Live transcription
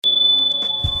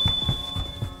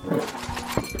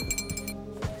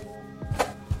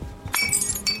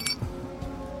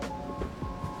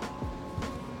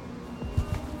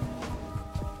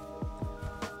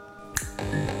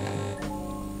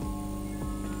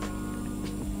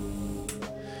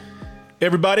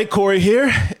Everybody, Corey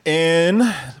here, and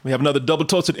we have another Double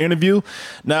Toasted interview.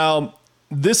 Now,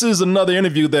 this is another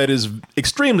interview that is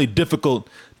extremely difficult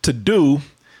to do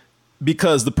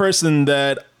because the person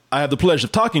that I have the pleasure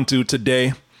of talking to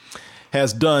today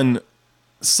has done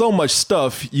so much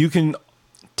stuff. You can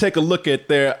take a look at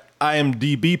their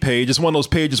IMDb page. It's one of those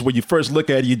pages where you first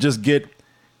look at it, you just get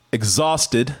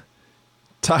exhausted,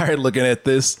 tired looking at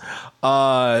this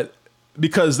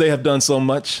because they have done so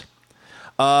much.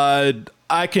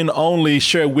 I can only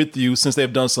share with you, since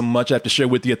they've done so much, I have to share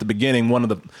with you at the beginning one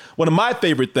of my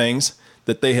favorite things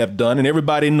that they have done, and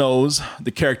everybody knows the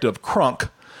character of Kronk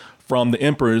from The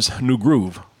Emperor's New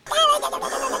Groove.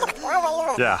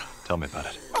 Yeah, tell me about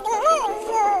it.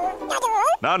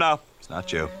 No, it's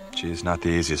not you. She's not the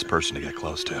easiest person to get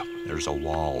close to. There's a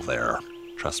wall there.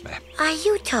 Trust me. Are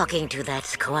you talking to that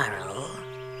squirrel?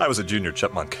 I was a junior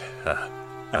chipmunk.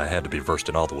 I had to be versed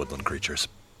in all the woodland creatures.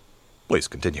 Please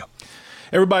continue.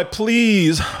 Everybody,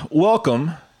 please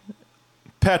welcome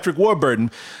Patrick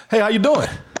Warburton. Hey, how you doing?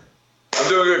 I'm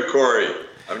doing good, Corey.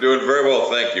 I'm doing very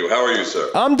well, thank you. How are you, sir?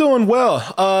 I'm doing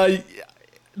well. I'm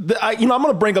going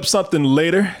to bring up something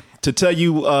later to tell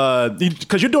you,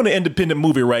 because you're doing an independent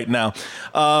movie right now.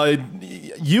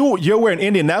 You're in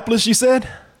Indianapolis, you said?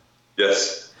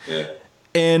 Yes. Yeah.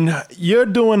 And you're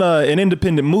doing an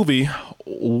independent movie.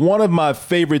 One of my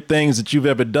favorite things that you've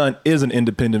ever done is an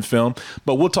independent film,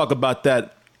 but we'll talk about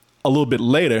that a little bit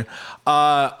later.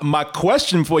 My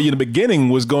question for you in the beginning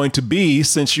was going to be,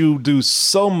 since you do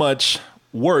so much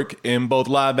work in both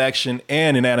live action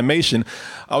and in animation,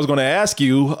 I was going to ask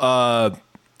you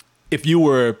if you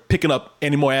were picking up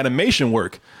any more animation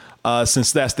work,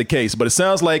 since that's the case. But it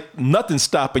sounds like nothing's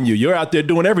stopping you. You're out there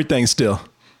doing everything still.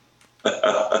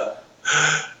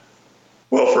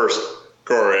 Well, first,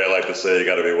 Corey, I like to say you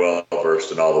got to be well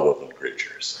versed in all the woodland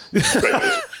creatures.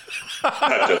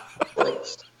 Not just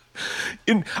forest.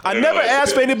 I never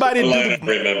asked for anybody to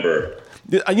remember.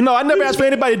 I never asked for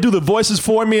anybody to do the voices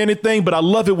for me or anything, but I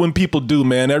love it when people do,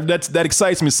 man. That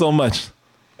excites me so much.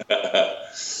 Yeah,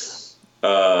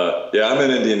 I'm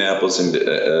in Indianapolis,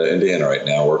 Indiana right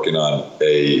now, working on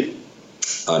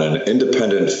an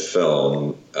independent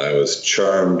film. I was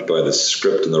charmed by the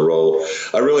script and the role.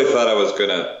 I really thought I was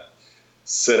going to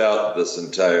sit out this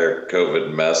entire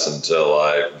COVID mess until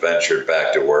I ventured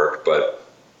back to work, but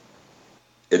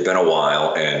it'd been a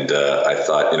while, and I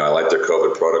thought, I liked their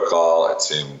COVID protocol. It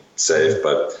seemed safe,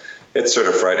 but it's sort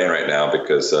of frightening right now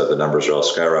because the numbers are all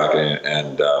skyrocketing,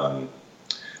 and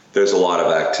there's a lot of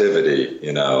activity,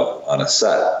 on a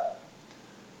set.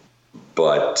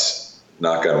 But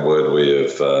knock on wood, we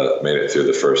have made it through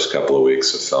the first couple of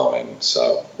weeks of filming,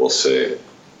 so we'll see.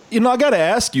 I got to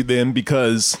ask you then,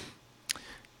 because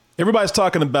everybody's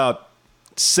talking about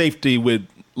safety with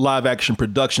live action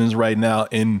productions right now,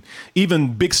 and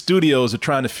even big studios are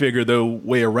trying to figure their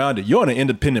way around it. You're on an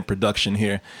independent production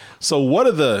here. So what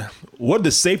are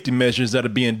the safety measures that are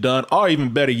being done? Or even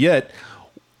better yet,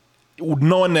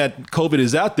 knowing that COVID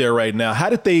is out there right now, how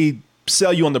did they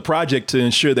sell you on the project to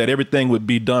ensure that everything would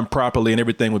be done properly and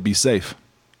everything would be safe?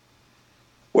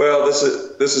 Well, this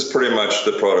is pretty much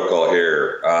the protocol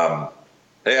here.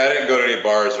 Hey, I didn't go to any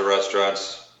bars or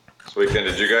restaurants this weekend.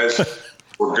 Did you guys?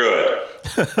 We're good.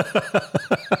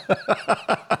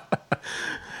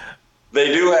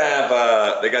 They do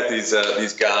have. They got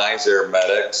these guys. They're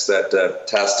medics that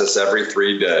test us every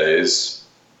 3 days.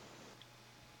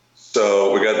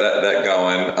 So we got that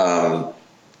going.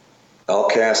 All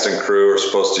cast and crew are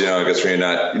supposed to, I guess when you're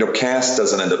not, cast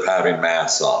doesn't end up having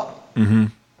masks on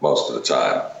most of the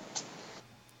time.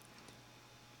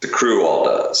 The crew all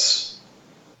does.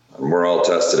 And we're all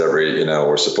tested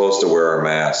we're supposed to wear our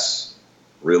masks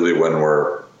really when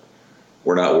we're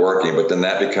not working, but then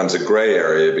that becomes a gray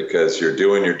area because you're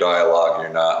doing your dialogue,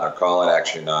 you're not, and our call-in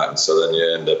action, you're not, and so then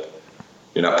you end up,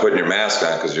 you're not putting your mask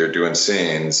on because you're doing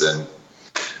scenes, and,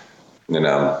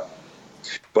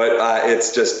 But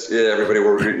it's just everybody.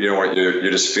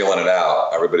 You're just feeling it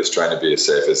out. Everybody's trying to be as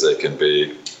safe as they can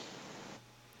be.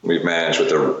 We've managed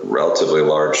with a relatively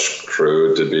large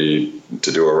crew to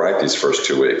do all right these first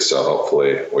 2 weeks. So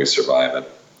hopefully we survive it.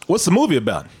 What's the movie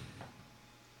about?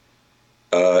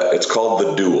 It's called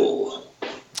The Duel.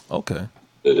 Okay.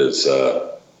 It is.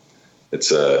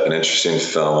 It's an interesting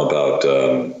film about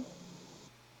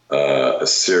a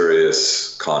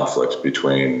serious conflict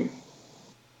between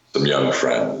some young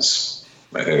friends.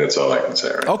 I think that's all I can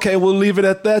say. Right? Okay, we'll leave it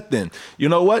at that then. You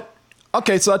know what?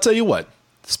 Okay, so I'll tell you what.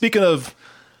 Speaking of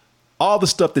all the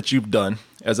stuff that you've done,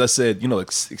 as I said,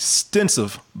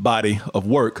 extensive body of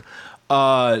work.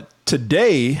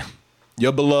 Today,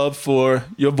 you're beloved for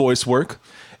your voice work,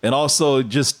 and also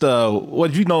just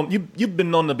what you've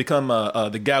been known to become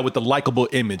the guy with the likable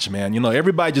image, man.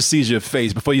 Everybody just sees your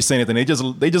face before you say anything.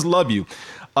 They just love you.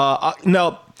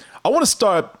 Now, I want to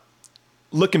start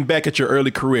looking back at your early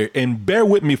career, and bear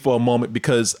with me for a moment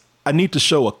because I need to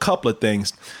show a couple of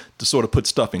things to sort of put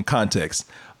stuff in context.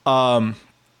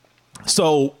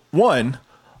 So one,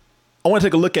 I want to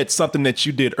take a look at something that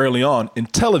you did early on in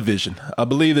television. I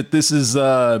believe that this is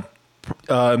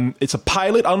it's a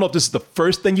pilot. I don't know if this is the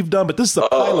first thing you've done, but this is a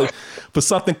pilot for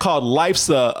something called Life's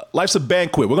a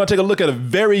Banquet. We're going to take a look at a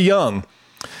very young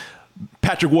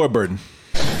Patrick Warburton.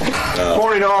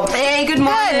 Morning, all. Hey, good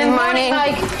morning. Good morning,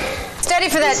 Mike. Study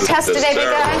for that test today, big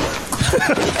guy?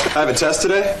 I have a test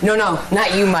today? No,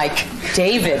 not you, Mike.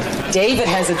 David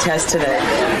has a test today.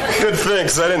 Good thing,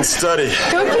 because I didn't study.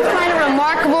 Don't you find it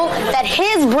remarkable that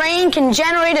his brain can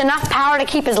generate enough power to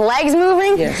keep his legs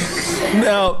moving? Yes.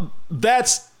 Now,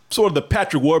 that's sort of the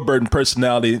Patrick Warburton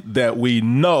personality that we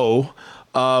know.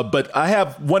 But I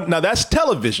have one. Now, that's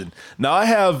television. Now, I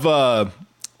have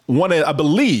one, I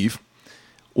believe,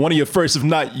 one of your first, if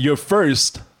not your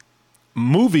first,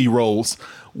 movie roles,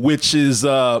 which is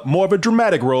more of a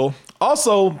dramatic role,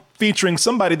 also featuring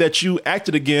somebody that you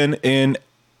acted again in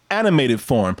animated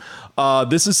form.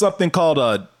 This is something called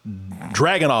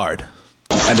Dragonard.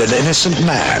 And an innocent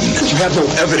man. You have no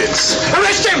evidence.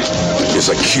 Arrest him! Is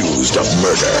accused of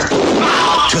murder.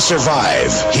 To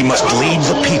survive, he must lead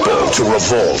the people to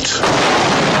revolt.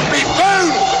 Be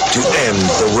burned! To end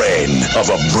the reign of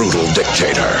a brutal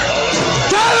dictator.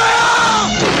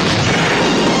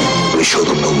 We show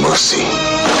them no mercy.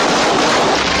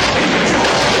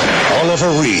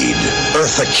 Oliver Reed,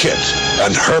 Eartha Kitt,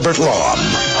 and Herbert Lom.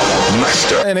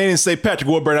 Master. And they didn't say Patrick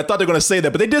Warburton. I thought they were going to say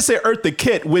that, but they did say Eartha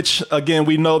Kitt, which again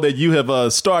we know that you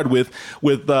have starred with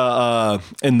in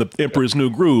The Emperor's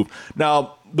New Groove.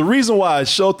 Now, the reason why I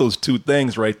showed those two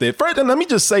things right there. First, let me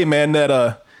just say, man,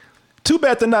 that too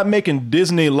bad they're not making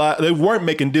they weren't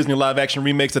making Disney live action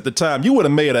remakes at the time. You would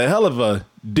have made a hell of a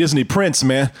Disney Prince,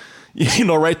 man.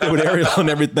 Right there with Ariel and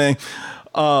everything.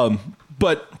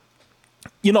 But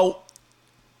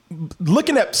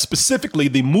looking at specifically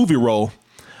the movie role,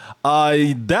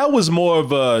 that was more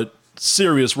of a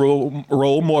serious role,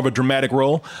 more of a dramatic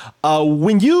role.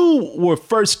 When you were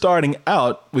first starting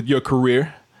out with your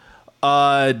career,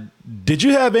 did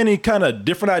you have any kind of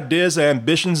different ideas or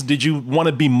ambitions? Did you want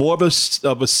to be more of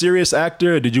a serious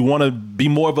actor? Or did you want to be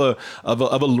more of a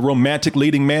romantic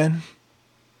leading man?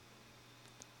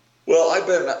 Well,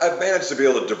 I've managed to be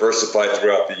able to diversify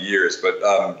throughout the years, but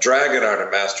Dragonard and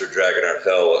Master Dragonard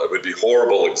Hill would be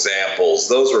horrible examples.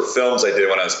 Those were films I did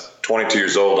when I was 22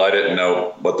 years old. I didn't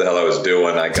know what the hell I was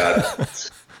doing. I got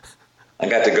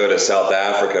to go to South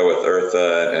Africa with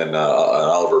Eartha and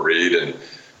Oliver Reed and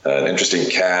an interesting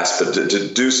cast, but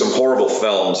to do some horrible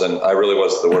films, and I really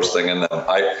was the worst thing in them.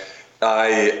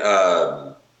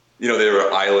 They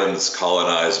were islands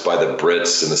colonized by the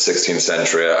Brits in the 16th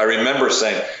century. I remember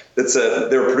saying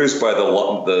they were produced by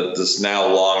this now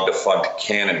long defunct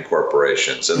Cannon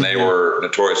corporations, and they were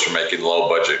notorious for making low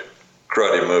budget,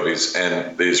 cruddy movies,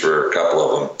 and these were a couple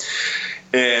of them.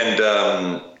 And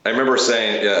I remember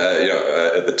saying,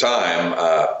 at the time,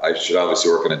 I should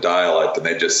obviously work in a dialect, and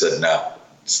they just said, no,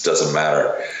 this doesn't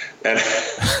matter. And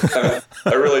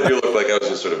I really do look like I was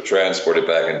just sort of transported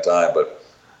back in time, but.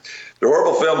 They're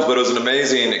horrible films, but it was an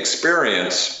amazing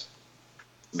experience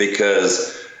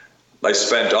because I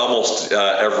spent almost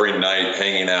every night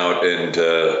hanging out and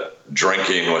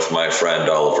drinking with my friend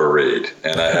Oliver Reed.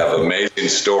 And I have amazing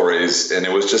stories, and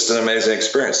it was just an amazing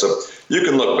experience. So you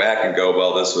can look back and go,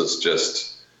 well, this was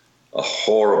just a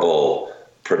horrible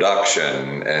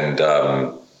production, and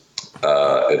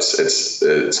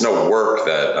it's no work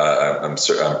that I'm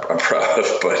proud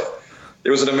of, but it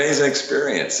was an amazing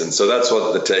experience, and so that's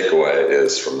what the takeaway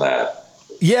is from that.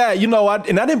 Yeah, I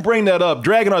didn't bring that up.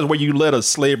 Dragonard is where you led a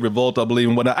slave revolt, I believe,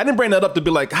 and whatnot. I didn't bring that up to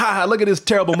be like, look at this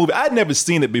terrible movie. I'd never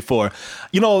seen it before.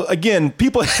 Again,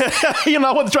 people, I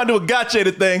wasn't trying to do a gotcha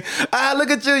thing. Look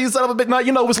at you son of a bitch.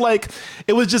 No, it was like,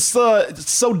 it was just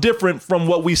so different from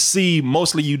what we see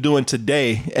mostly you doing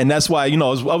today, and that's why, I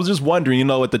was just wondering,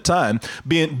 at the time,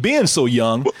 being so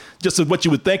young, just what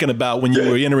you were thinking about when you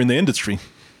were entering the industry.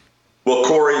 Well,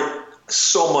 Corey,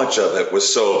 so much of it was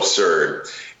so absurd.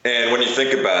 And when you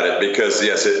think about it, because,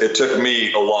 yes, it took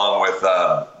me along with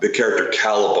the character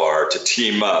Calabar to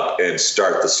team up and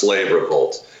start the slave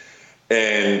revolt.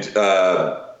 And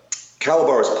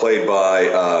Calabar was played by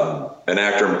an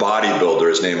actor and bodybuilder.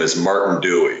 His name is Martin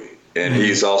Dewey. And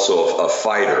he's also a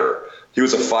fighter. He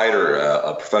was a fighter,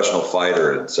 a professional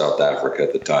fighter in South Africa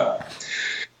at the time.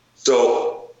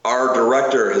 So our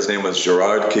director, his name was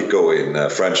Gerard Kikoin, a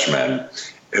Frenchman,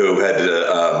 who had,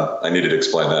 I needed to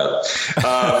explain that,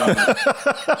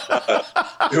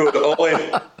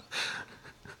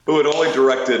 who had only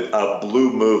directed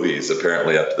blue movies,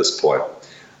 apparently, up to this point.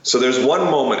 So there's one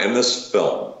moment in this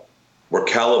film where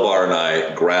Calabar and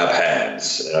I grab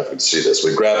hands. I don't know if you can see this.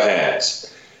 We grab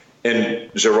hands. And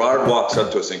Gerard walks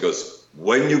up to us and goes,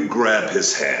 when you grab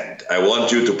his hand, I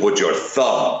want you to put your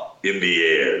thumb in the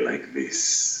air like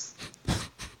this.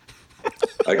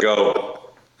 I go,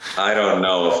 I don't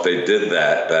know if they did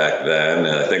that back then.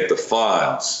 And I think the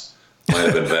Fonz might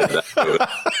have invented that.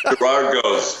 Gerard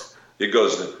goes,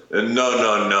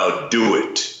 no, do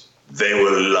it. They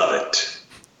will love it.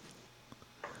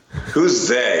 Who's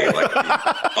they? Like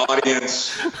the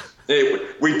audience? Hey,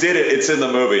 we did it. It's in the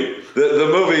movie. The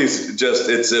movie's just,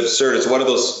 it's absurd. It's one of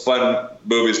those fun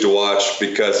movies to watch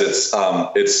because it's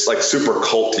like super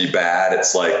culty bad.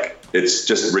 It's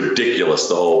just ridiculous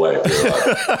the whole way.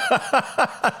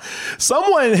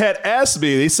 Someone had asked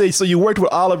me, they say, so you worked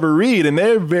with Oliver Reed, and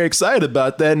they're very excited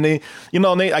about that. And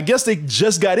I guess they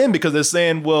just got in because they're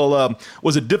saying, well,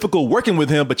 was it difficult working with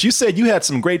him? But you said you had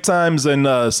some great times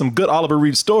and some good Oliver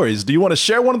Reed stories. Do you want to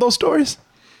share one of those stories?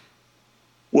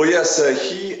 Well, yes,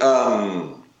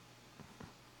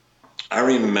 I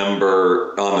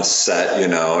remember on the set,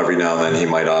 every now and then he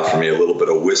might offer me a little bit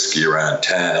of whiskey around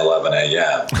 10, 11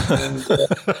 a.m. And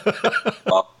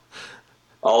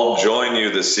I'll join you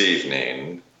this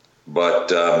evening, but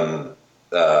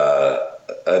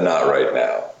not right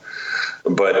now.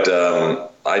 But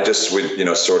I just would,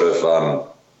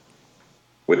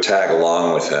 would tag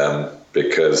along with him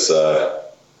because,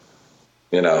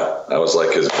 I was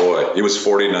like his boy. He was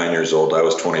 49 years old. I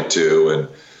was 22.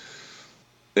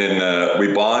 And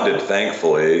we bonded,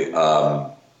 thankfully, a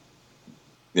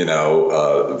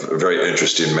very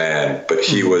interesting man. But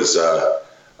he was, I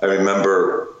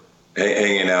remember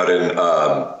hanging out in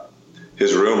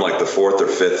his room like the fourth or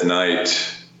fifth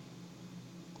night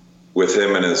with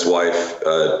him and his wife,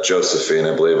 Josephine,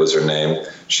 I believe was her name.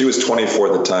 She was 24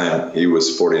 at the time. He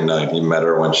was 49. He met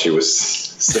her when she was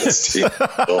 16.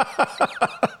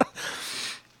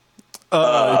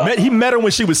 He met her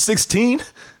when she was 16?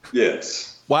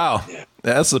 Yes. Wow. Yeah.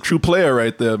 That's a true player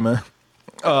right there, man.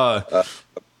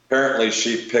 Apparently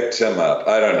she picked him up.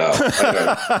 I don't know.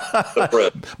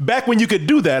 Back when you could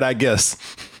do that, I guess.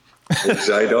 Which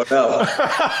I don't know.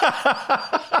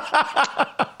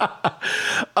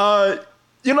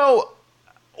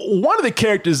 One of the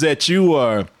characters that you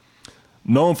are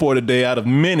known for today, out of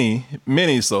many,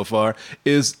 many so far,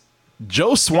 is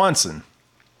Joe Swanson.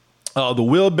 The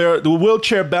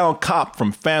wheelchair-bound cop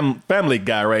from Family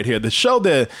Guy right here. The show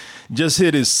that just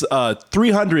hit its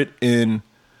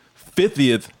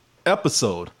 350th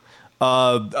episode.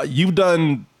 You've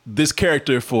done this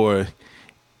character for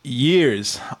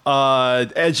years,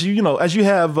 as you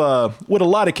have with a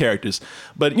lot of characters.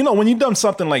 But when you've done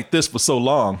something like this for so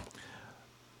long,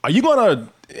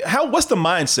 what's the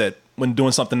mindset when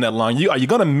doing something that long? Are you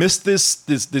gonna miss this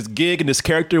gig and this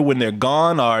character when they're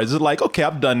gone, or is it like, okay,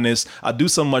 I've done this, I do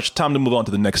so much, time to move on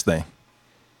to the next thing?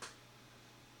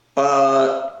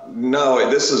 No,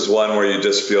 this is one where you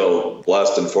just feel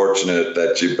blessed and fortunate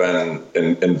that you've been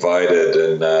invited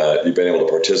and you've been able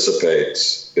to participate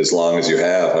as long as you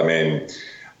have. I mean,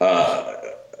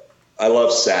 I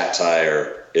love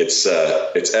satire. It's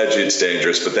edgy, it's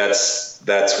dangerous, but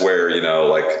that's where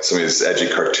like some of these edgy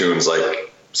cartoons like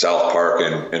South Park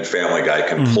and Family Guy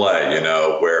can play,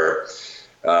 where,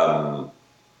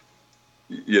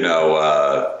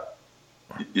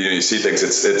 you see things.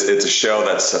 It's a show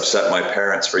that's upset my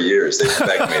parents for years. They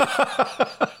begged me.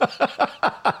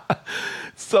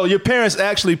 So your parents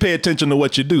actually pay attention to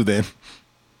what you do then?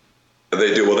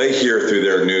 They do. Well, they hear through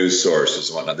their news sources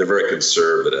and whatnot. They're very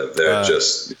conservative. They're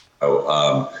just,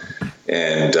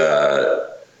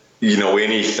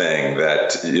 anything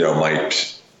that,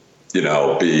 might,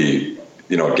 be,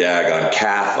 a gag on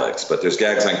Catholics, but there's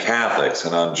gags on Catholics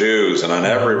and on Jews and on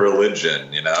every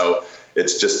religion,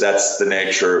 It's just, that's the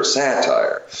nature of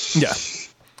satire. Yeah.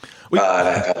 And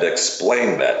I've had to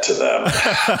explain that to them.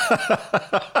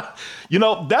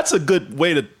 That's a good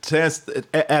way to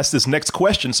ask this next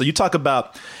question. So you talk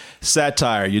about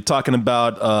satire. You're talking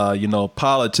about,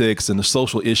 politics and the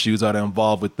social issues that are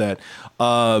involved with that.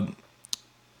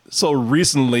 So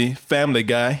recently, Family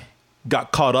Guy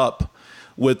got caught up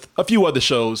with a few other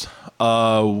shows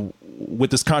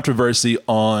with this controversy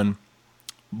on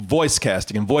voice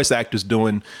casting and voice actors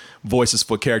doing voices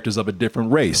for characters of a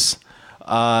different race.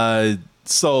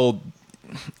 So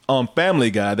on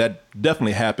Family Guy, that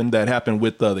definitely happened. That happened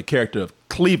with the character of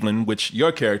Cleveland, which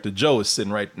your character Joe is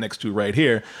sitting right next to right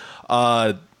here.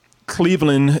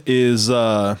 Cleveland is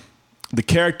the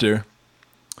character,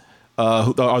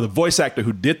 or the voice actor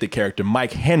who did the character,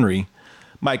 Mike Henry.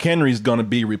 Mike Henry is going to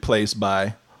be replaced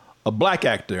by a black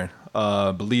actor.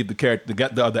 I believe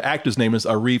the actor's name is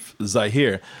Arif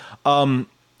Zahir.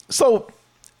 So,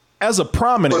 as a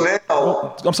prominent, So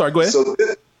now, I'm sorry. Go ahead. So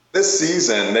this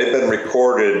season, they've been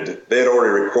recorded. They had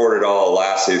already recorded all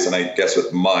last season, I guess,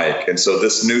 with Mike. And so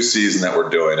this new season that we're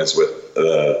doing is with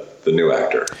the new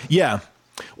actor. Yeah.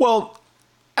 Well,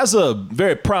 as a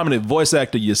very prominent voice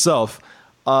actor yourself,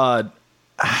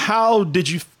 how did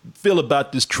you feel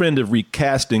about this trend of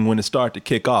recasting when it started to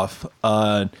kick off?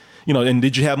 And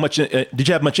did you have much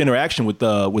interaction with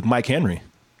Mike Henry?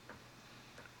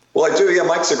 Well, I do. Yeah,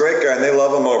 Mike's a great guy, and they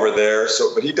love him over there.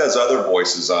 So, but he does other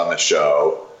voices on the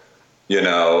show,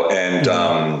 and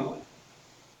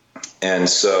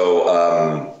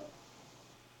so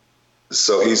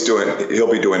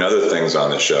he'll be doing other things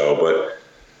on the show. But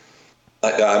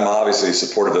I'm obviously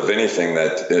supportive of anything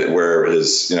where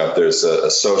if there's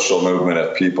a social movement,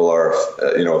 if people are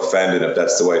offended, if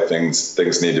that's the way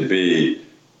things need to be,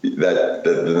 that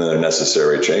then they're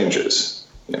necessary changes.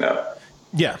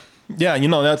 Yeah. Yeah,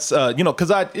 that's,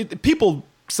 because people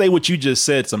say what you just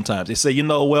said sometimes. They say,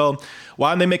 well,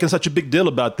 why are they making such a big deal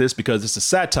about this? Because it's a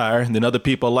satire. And then other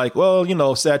people are like,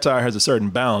 well, satire has a certain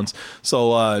bounds.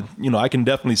 So, I can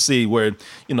definitely see where,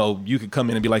 you could come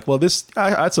in and be like, well,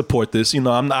 I support this.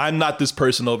 I'm not this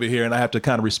person over here, and I have to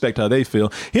kind of respect how they feel.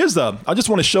 I just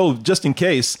want to show, just in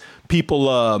case people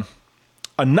are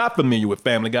not familiar with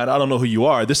Family Guy, I don't know who you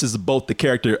are. This is both the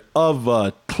character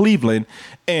of Cleveland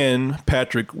and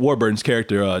Patrick Warburton's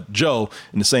character, Joe,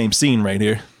 in the same scene right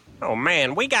here. Oh,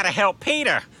 man, we gotta help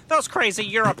Peter. Those crazy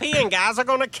European guys are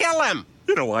gonna kill him.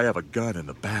 I have a gun in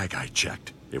the bag I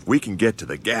checked. If we can get to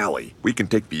the galley, we can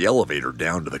take the elevator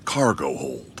down to the cargo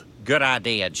hold. Good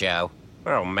idea, Joe.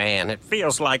 Oh, man, it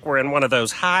feels like we're in one of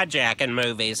those hijacking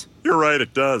movies. You're right,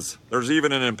 it does. There's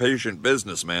even an impatient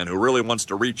businessman who really wants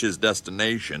to reach his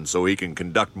destination so he can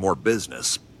conduct more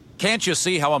business. Can't you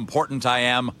see how important I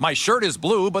am? My shirt is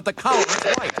blue, but the collar is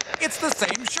white. It's the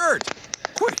same shirt.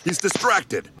 Quick, he's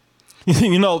distracted.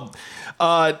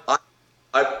 I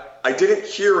didn't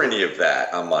hear any of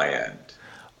that on my end.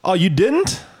 Oh, you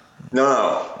didn't?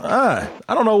 No. I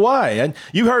don't know why.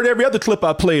 You heard every other clip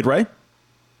I played, right?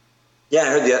 Yeah, I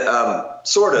heard that.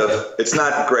 Sort of. It's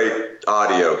not great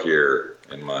audio here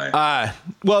in my.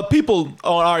 Well, people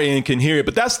on our end can hear it,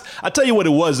 but I tell you what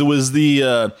it was. It was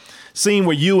the scene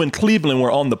where you and Cleveland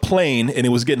were on the plane and it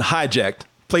was getting hijacked.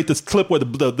 Played this clip where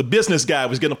the business guy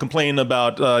was getting complaining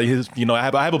about his, I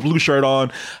have a blue shirt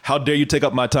on. How dare you take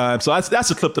up my time? So that's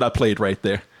the clip that I played right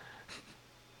there.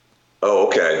 Oh,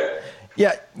 okay.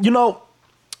 Yeah,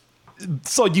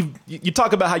 so you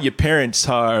talk about how your parents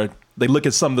they look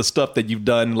at some of the stuff that you've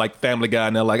done, like Family Guy,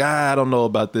 and they're like, I don't know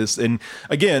about this. And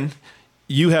again,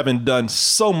 you haven't done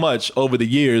so much over the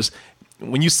years.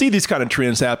 When you see these kind of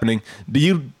trends happening, do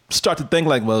you start to think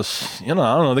like, well, I don't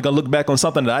know, they're going to look back on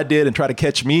something that I did and try to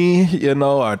catch me,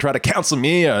 or try to counsel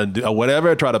me or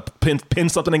whatever, try to pin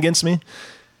something against me?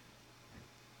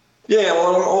 Yeah,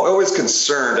 well, I'm always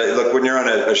concerned. Look, when you're on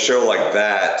a show like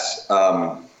that,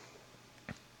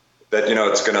 that,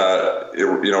 it's going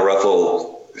to,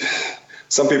 ruffle.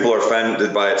 Some people are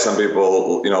offended by it. Some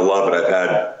people, love it. I've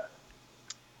had,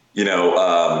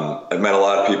 I've met a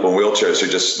lot of people in wheelchairs who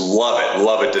just love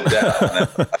it to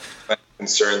death. And I'm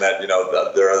concerned that,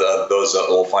 there are those that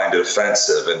will find it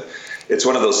offensive. And it's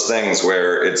one of those things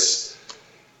where it's,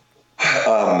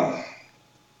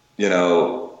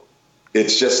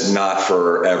 it's just not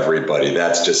for everybody.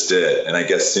 That's just it. And I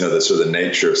guess, the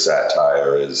nature of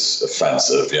satire is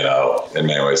offensive, in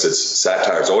many ways.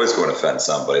 Satire is always going to offend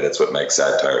somebody. That's what makes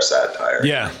satire.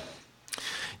 Yeah.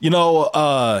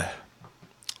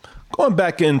 Going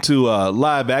back into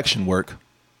live action work.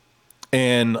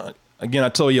 And again, I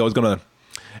told you I was going to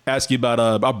ask you about,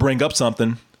 I'll bring up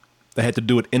something that had to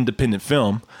do with independent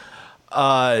film.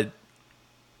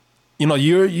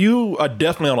 You are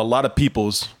definitely on a lot of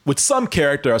people's, with some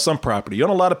character or some property, you're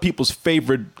on a lot of people's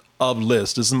favorite of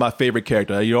list. This is my favorite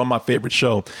character. You're on my favorite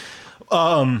show. You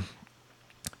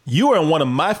are in one of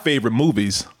my favorite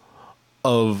movies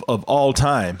of all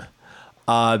time.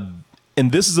 And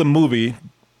this is a movie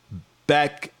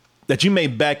that you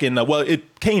made back in,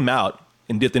 it came out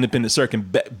and did the independent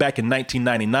circuit back in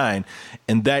 1999.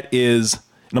 And that is, and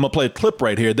I'm going to play a clip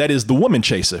right here, that is The Woman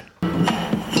Chaser.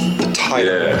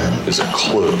 Title is a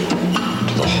clue to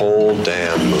the whole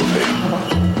damn movie.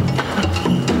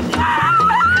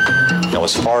 Now,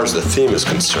 as far as the theme is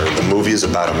concerned, the movie is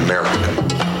about America.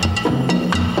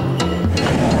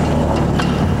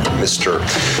 Mr.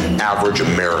 Average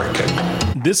American.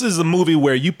 This is a movie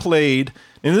where you played,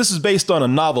 and this is based on a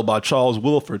novel by Charles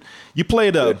Wilford. You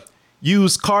played a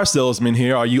used car salesman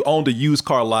here, or you owned a used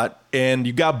car lot, and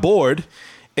you got bored,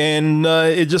 and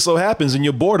it just so happens in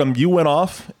your boredom, you went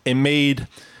off and made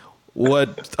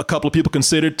what a couple of people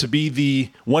considered to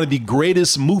be one of the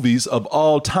greatest movies of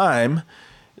all time.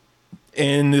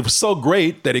 And it was so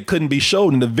great that it couldn't be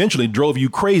showed, and eventually drove you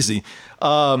crazy.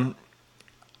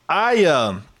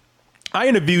 I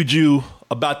interviewed you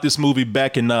about this movie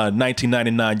back in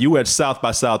 1999. You were at South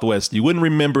by Southwest. You wouldn't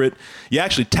remember it. You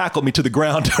actually tackled me to the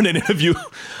ground during an interview.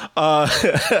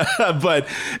 But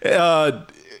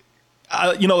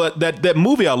you know, that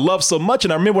movie I love so much,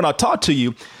 and I remember when I talked to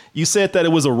you, you said that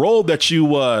it was a role that you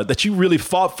really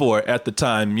fought for at the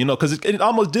time, you know, because it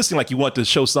almost did seem like you wanted to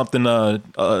show something,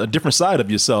 a different side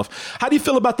of yourself. How do you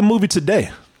feel about the movie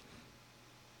today?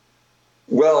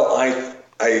 Well,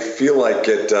 I feel like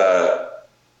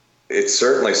it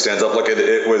certainly stands up. Like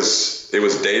it was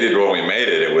dated when we made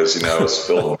it. It was, you know, it was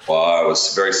film noir. It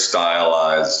was very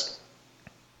stylized.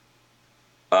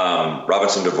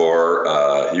 Robinson DeVore,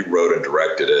 he wrote and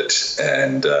directed it,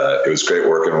 and it was great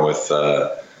working with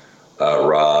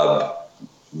Rob.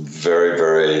 Very,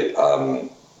 very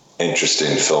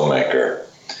interesting filmmaker,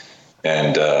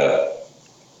 and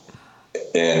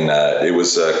it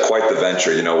was quite the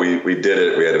venture. You know, we did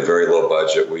it. We had a very low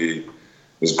budget. It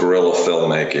was guerrilla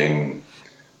filmmaking.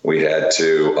 We had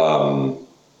to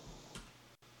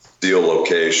steal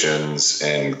locations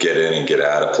and get in and get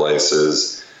out of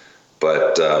places.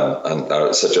 But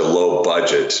on such a low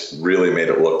budget really made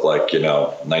it look like, you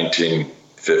know,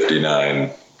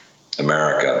 1959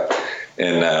 America.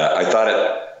 And I thought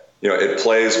it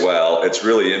plays well. It's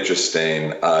really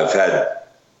interesting. I've had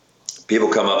people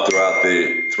come up throughout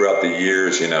the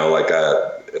years, you know, like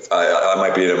I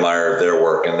might be an admirer of their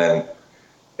work, and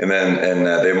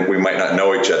we might not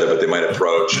know each other, but they might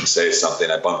approach and say something.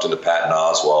 I bumped into Patton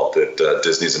Oswalt at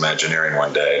Disney's Imagineering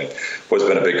one day, and I've always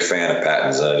been a big fan of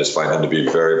Patton's, and I just find him to be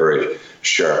very, very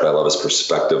sharp. I love his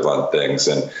perspective on things,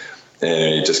 and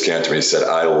he just came to me and said,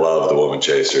 "I love The Woman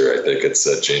Chaser. I think it's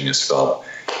a genius film."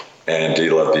 And he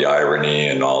loved the irony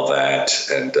and all that,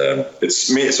 and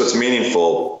it's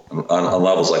meaningful on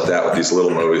levels like that with these little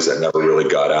movies that never really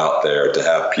got out there, to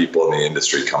have people in the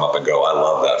industry come up and go, "I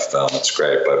love that film. It's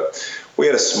great." But we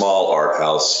had a small art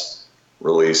house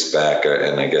release back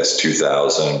in, I guess,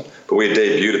 2000, but we had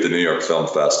debuted at the New York Film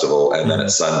Festival and then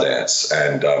at Sundance,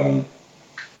 and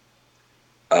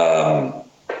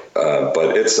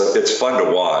but it's fun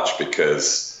to watch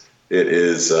because it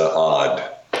is odd.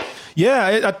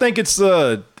 Yeah, I think it's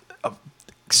a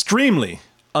extremely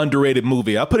underrated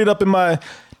movie. I put it up in my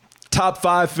top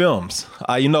 5 films.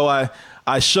 I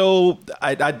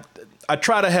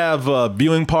try to have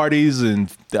viewing parties,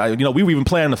 and we were even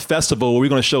planning a festival where we're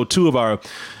going to show 2 of our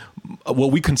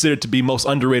what we consider to be most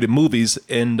underrated movies,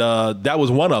 and that was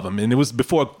one of them. And it was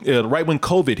before, right when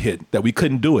COVID hit, that we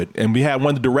couldn't do it, and we had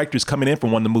one of the directors coming in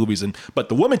from one of the movies, but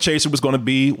The Woman Chaser was going to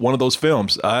be one of those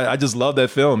films. I just love that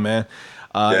film, man.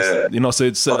 So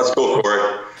it's that's cool, Corey.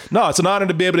 No, it's an honor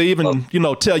to be able to even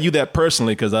tell you that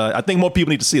personally, because I think more people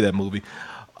need to see that movie.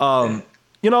 When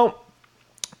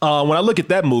I look at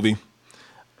that movie,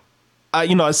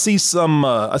 I see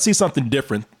something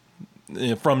different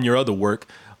from your other work.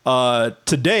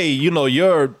 Today,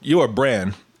 you're a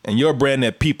brand, and you're a brand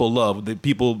that people love, that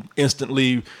people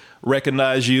instantly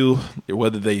recognize you,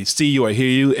 whether they see you or hear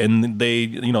you, and they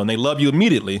love you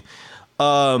immediately.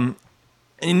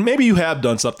 And maybe you have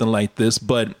done something like this,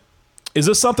 but is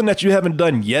there something that you haven't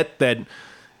done yet that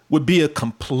would be a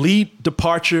complete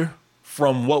departure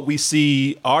from what we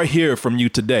see or hear from you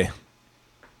today?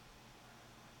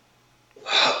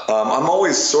 I'm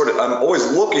always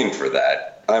looking for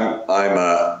that. I'm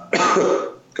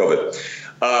COVID.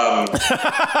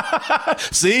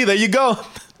 See, there you go.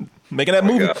 Making that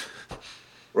movie.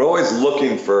 I'm always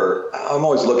looking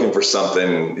for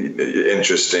something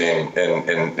interesting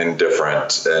and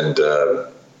different, and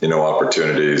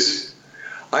opportunities.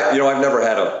 I've never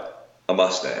had a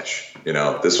mustache.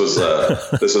 This was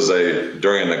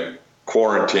during the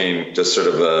quarantine, just sort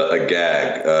of a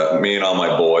gag. Me and all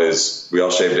my boys, we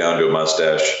all shaved down to a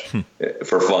mustache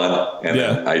for fun, and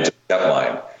then I just kept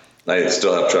mine. I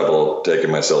still have trouble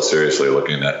taking myself seriously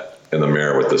looking in the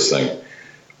mirror with this thing.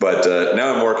 But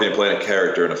now I'm working and playing a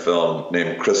character in a film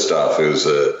named Christoph, who's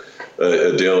a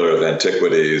dealer of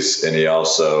antiquities, and he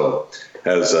also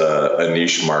has a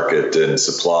niche market in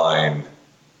supplying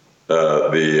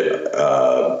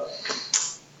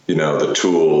the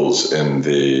tools and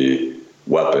the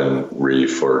weaponry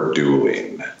for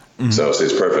dueling. Mm-hmm. So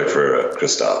he's perfect for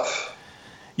Christoph.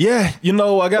 Yeah, you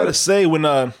know, I gotta say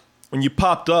when you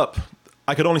popped up,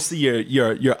 I could only see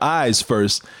your eyes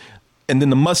first, and then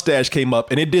the mustache came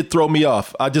up, and it did throw me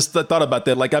off. I just thought about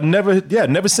that. Like I've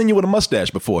never seen you with a mustache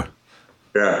before.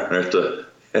 Yeah,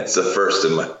 it's the first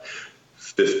in my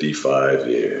 55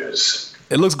 years.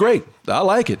 It looks great. I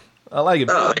like it.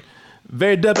 Oh.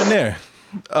 Very debonair.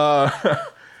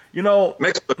 You know,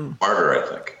 makes me look smarter, I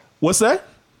think. What's that?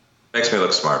 Makes me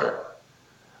look smarter.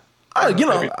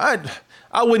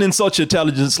 I wouldn't insult your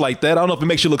intelligence like that. I don't know if it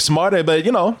makes you look smarter, but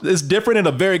you know, it's different in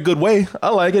a very good way. I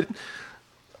like it.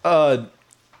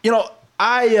 You know,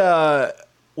 I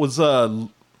was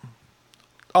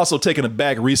also taken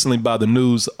aback recently by the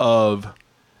news of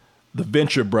the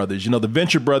Venture Brothers. You know, the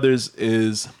Venture Brothers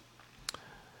is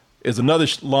another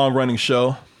long-running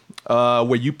show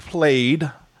where you played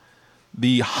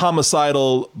the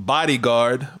homicidal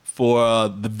bodyguard for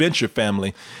the Venture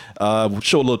family. We'll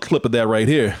show a little clip of that right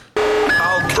here.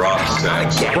 Brock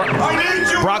Sampson.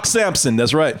 Brock Sampson,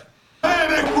 that's right.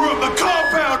 Panic room, the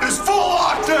compound is full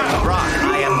lockdown! Brock,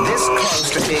 I am this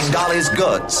close to being Dolly's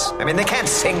goods. I mean, they can't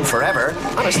sing forever.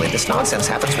 Honestly, this nonsense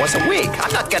happens once a week.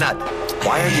 I'm not gonna...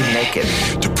 Why are you naked?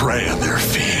 To prey on their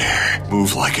fear.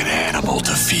 Move like an animal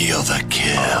to feel the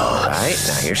kill. All right,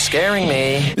 now you're scaring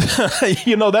me.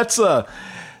 You know,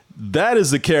 that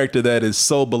is a character that is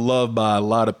so beloved by a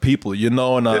lot of people, you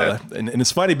know, and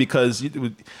it's funny because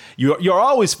you're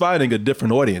always finding a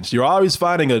different audience. You're always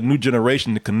finding a new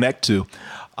generation to connect to.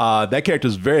 That character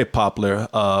is very popular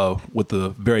with a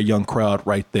very young crowd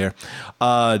right there.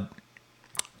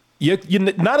 You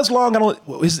not as long.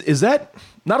 Is that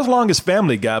not as long as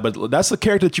Family Guy, but that's a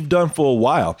character that you've done for a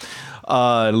while.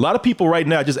 A lot of people right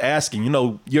now are just asking, you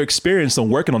know, your experience on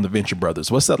working on the Venture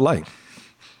Brothers. What's that like?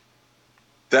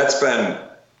 That's been,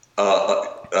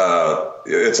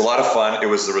 it's a lot of fun. It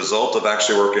was the result of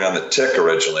actually working on The Tick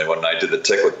originally when I did The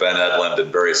Tick with Ben Edlund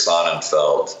and Barry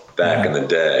Sonnenfeld back in the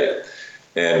day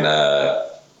in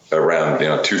around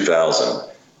 2000.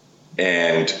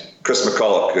 And Chris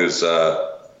McCulloch, who's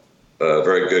a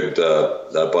very good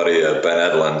buddy of Ben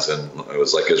Edlund's and it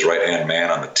was like his right-hand man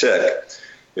on The Tick,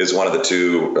 is one of the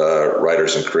two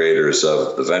writers and creators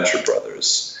of the Venture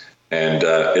Brothers. And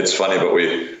it's funny, but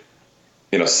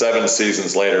 7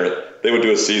 seasons later, they would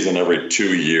do a season every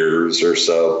 2 years or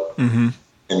so, and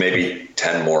maybe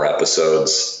 10 more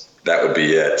episodes. That would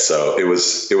be it. So it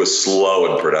was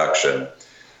slow in production.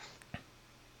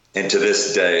 And to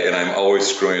this day, and I'm always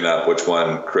screwing up which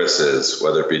one Chris is,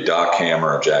 whether it be Doc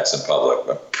Hammer or Jackson Public.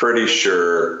 I'm pretty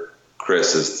sure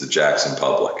Chris is the Jackson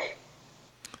Public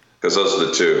because those are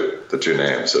the two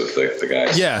names of the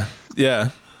guys. Yeah, yeah.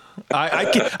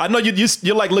 I know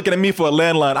you're like looking at me for a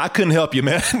landline. I couldn't help you,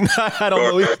 man. I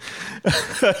don't know.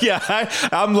 Yeah,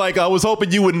 I'm like, I was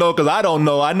hoping you would know because I don't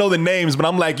know. I know the names, but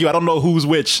I'm like you. I don't know who's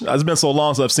which. It's been so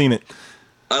long since I've seen it.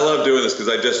 I love doing this because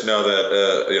I just know that,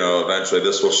 eventually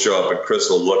this will show up and Chris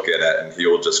will look at it and he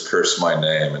will just curse my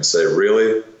name and say,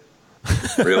 really?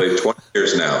 Really? 20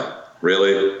 years now?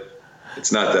 Really?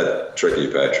 It's not that tricky,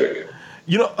 Patrick.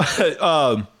 You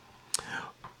know,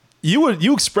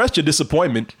 you expressed your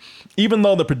disappointment, even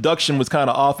though the production was kind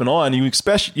of off and on. You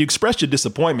expressed your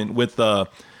disappointment with the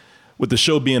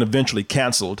show being eventually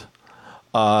canceled.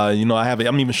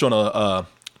 I'm even showing a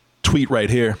tweet right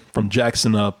here from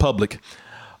Jackson Public.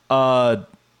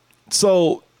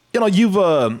 So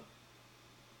you've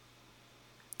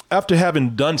after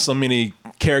having done so many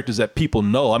characters that people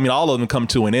know, I mean, all of them come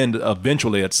to an end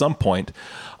eventually at some point.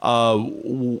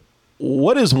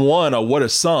 What is one or what are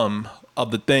some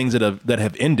of the things that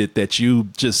have ended that you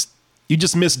just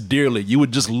miss dearly? You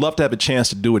would just love to have a chance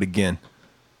to do it again.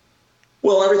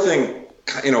 Well, everything,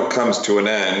 comes to an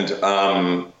end.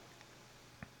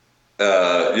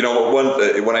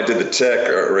 When I did The Tick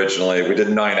originally, we did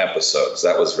 9 episodes.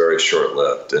 That was very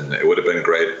short-lived, and it would have been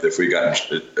great if we got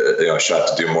a shot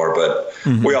to do more. But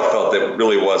we all felt that it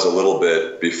really was a little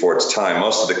bit before its time.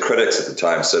 Most of the critics at the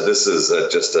time said this is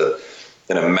just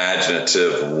an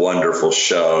imaginative, wonderful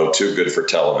show, too good for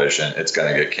television. It's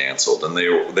going to get canceled, and they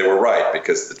were right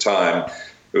because at the time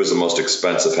it was the most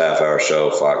expensive half-hour show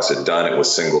Fox had done. It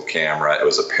was single camera. It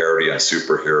was a parody on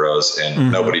superheroes, and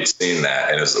nobody'd seen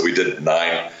that. And we did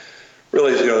 9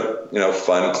 really,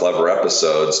 fun, clever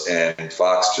episodes, and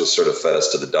Fox just sort of fed us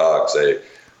to the dogs. They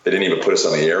didn't even put us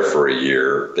on the air for a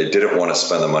year. They didn't want to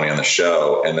spend the money on the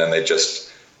show, and then they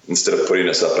just, instead of putting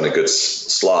us up in a good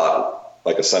slot,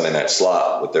 like a Sunday night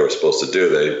slot, what they were supposed to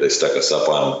do, they stuck us up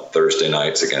on Thursday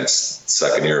nights against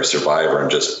second year of Survivor and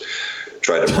just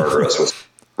tried to murder us with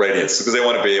ratings because they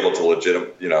want to be able to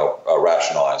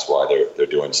rationalize why they're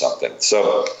doing something.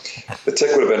 So The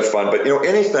Tick would have been fun, but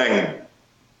anything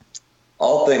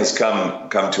all things come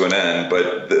to an end.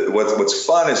 But what's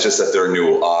fun is just that there are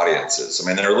new audiences. I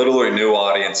mean, there are literally new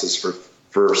audiences for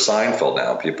Seinfeld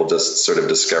now. People just sort of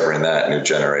discovering that, new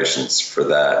generations for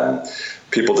that, and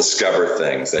people discover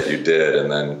things that you did,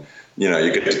 and then you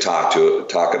get to talk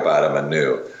about them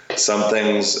anew. Some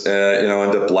things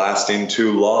end up lasting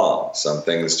too long. Some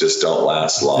things just don't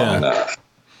last long enough.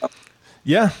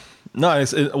 Yeah, no.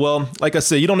 Well, like I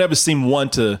said, you don't ever seem one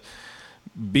to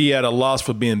be at a loss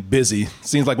for being busy.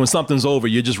 Seems like when something's over,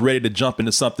 you're just ready to jump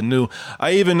into something new.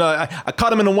 I even I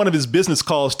caught him in one of his business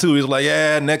calls too. He's like,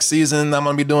 "Yeah, next season I'm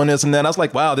gonna be doing this and that." I was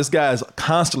like, "Wow, this guy's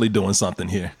constantly doing something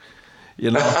here."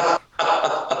 Well,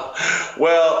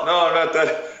 no, I'm not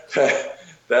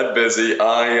that busy.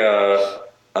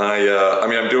 I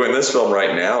mean, I'm doing this film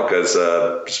right now because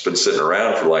just been sitting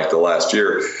around for like the last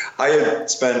year. I had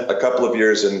spent a couple of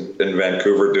years in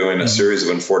Vancouver doing a series of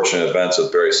unfortunate events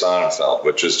with Barry Sonnenfeld,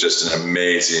 which is just an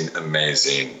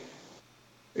amazing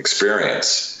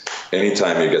experience.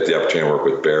 Anytime you get the opportunity to work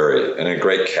with Barry, and a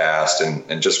great cast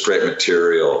and just great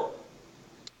material.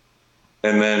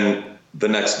 And then the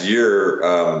next year,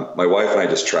 my wife and I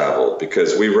just traveled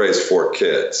because we raised 4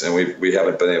 kids, and we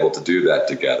haven't been able to do that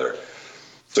together.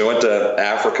 So I went to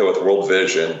Africa with World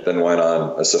Vision, then went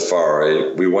on a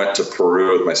safari. We went to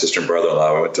Peru with my sister and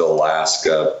brother-in-law. We went to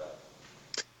Alaska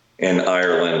and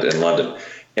Ireland and London,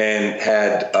 and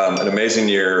had an amazing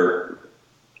year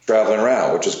traveling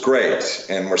around, which is great.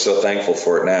 And we're so thankful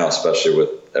for it now, especially with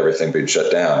everything being shut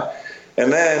down.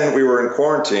 And then we were in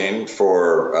quarantine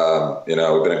for, we've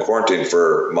been in quarantine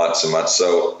for months and months.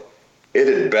 So it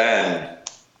had been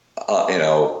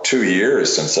 2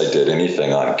 years since I did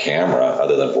anything on camera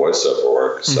other than voiceover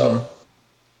work. So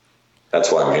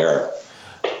that's why I'm here.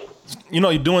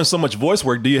 You're doing so much voice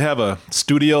work. Do you have a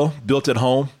studio built at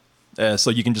home so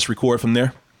you can just record from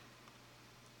there?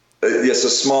 Yes, a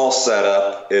small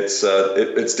setup.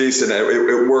 It's decent.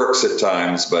 It works at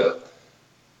times, but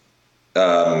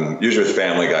usually with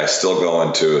Family Guy, still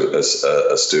going to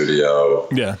a studio.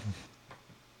 Yeah.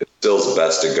 It still's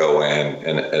best to go in,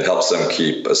 and it helps them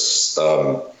keep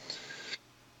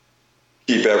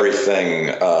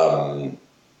everything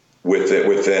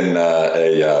within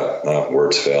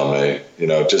words fail me.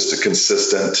 Just a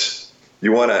consistent.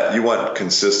 You want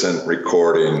consistent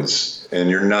recordings,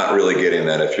 and you're not really getting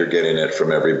that if you're getting it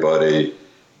from everybody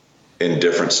in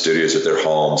different studios at their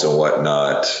homes and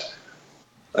whatnot.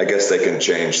 I guess they can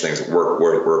change things, work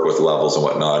with levels and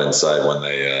whatnot inside when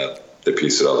they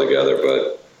piece it all together,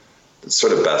 but it's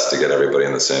sort of best to get everybody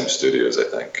in the same studios, I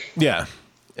think. Yeah.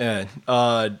 And,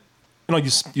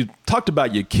 you talked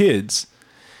about your kids,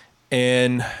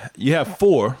 and you have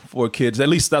four kids. At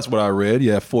least that's what I read.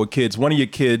 You have 4 kids. One of your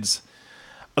kids,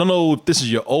 I don't know if this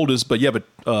is your oldest, but you have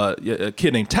a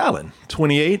kid named Talon,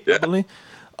 28, I believe.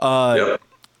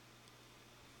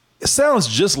 It sounds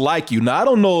just like you. Now, I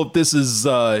don't know if this is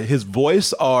his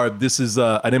voice or this is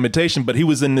an imitation, but he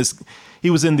was in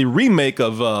the remake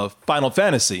of Final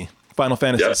Fantasy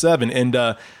VII. And,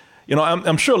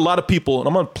 I'm sure a lot of people, and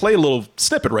I'm going to play a little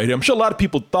snippet right here. I'm sure a lot of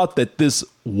people thought that this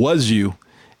was you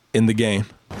in the game.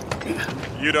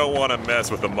 You don't want to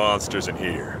mess with the monsters in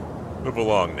here. Move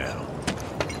along now.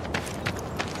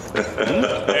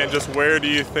 And just where do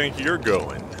you think you're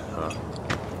going, huh?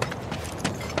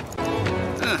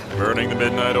 Burning the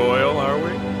midnight oil, are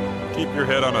we? Keep your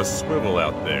head on a swivel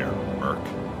out there, Merc.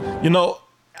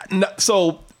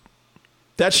 So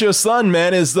that's your son,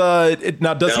 man.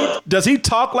 Now does he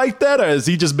talk like that, or has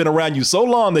he just been around you so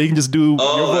long that he can just do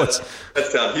your voice?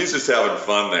 He's just having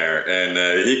fun there,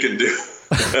 and he can do.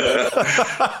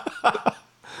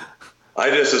 I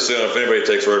just assume if anybody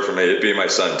takes word from me, it'd be my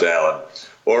son Talon,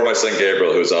 or my son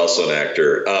Gabriel, who's also an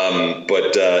actor.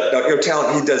 But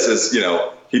Talon, he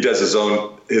does his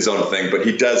own thing, but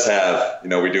he does have,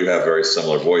 we do have very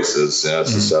similar voices.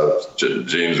 This is how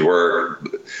Gene's work.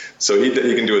 So he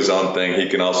can do his own thing. He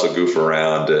can also goof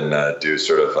around and do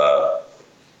sort of,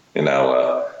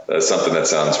 something that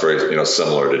sounds very,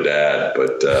 similar to Dad.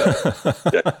 But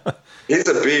he's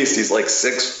a beast. He's like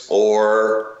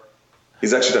 6'4".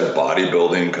 He's actually done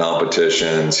bodybuilding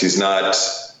competitions. He's not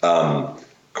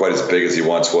quite as big as he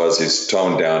once was. He's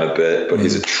toned down a bit, but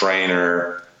he's a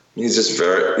trainer. He's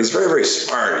very, very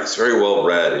smart. He's very well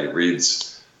read. He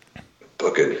reads a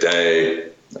book a day.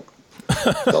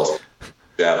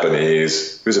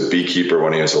 Japanese. He was a beekeeper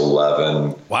when he was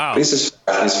 11. Wow. He's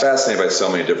fascinated by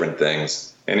so many different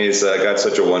things. And he's got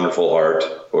such a wonderful art.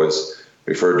 Always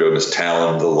referred to him as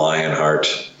Talon the Lionheart.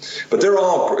 But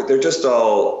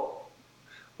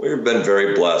we've been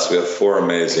very blessed. We have 4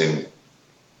 amazing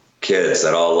kids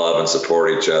that all love and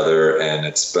support each other, and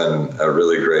it's been a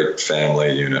really great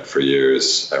family unit for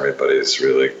years. Everybody's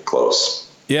really close.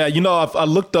 Yeah, you know, I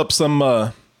looked up some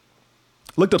when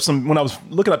I was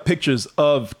looking at pictures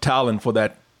of Talon for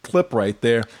that clip right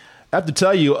there. I have to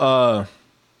tell you,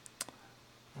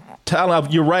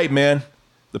 Talon, you're right, man.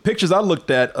 The pictures I looked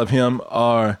at of him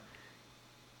are,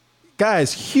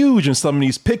 guy's huge in some of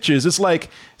these pictures. It's like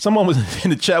someone was in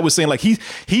the chat was saying like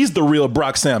he's the real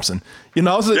Brock Sampson. You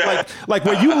know, like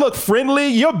when you look friendly,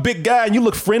 you're a big guy and you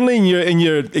look friendly and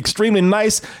you're extremely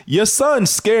nice. Your son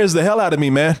scares the hell out of me,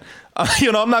 man.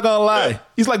 You know, I'm not gonna lie. Yeah.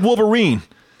 He's like Wolverine.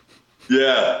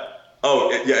 Yeah.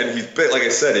 Oh, yeah. And he's big. Like I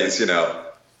said, he's, you know,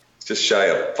 just shy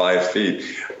of 5 feet.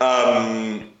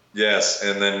 Yes.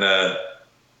 And then,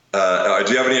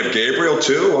 do you have any of Gabriel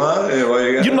too? Huh?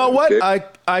 You know what?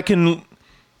 I can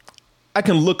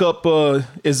look up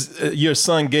is your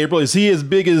son Gabriel. Is he as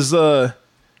big as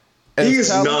He's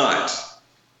Talon? Not,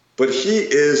 but he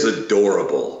is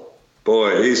adorable.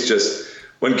 Boy, he's just,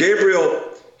 when Gabriel,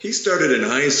 he started in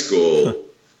high school,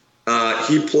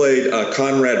 he played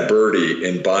Conrad Birdie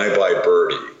in Bye Bye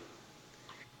Birdie.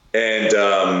 And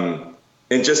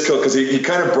just because he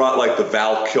kind of brought like the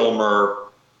Val Kilmer,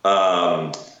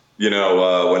 you know,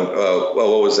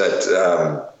 what was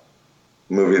that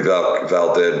movie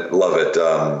Val did? Love it.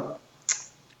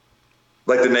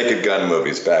 Like the Naked Gun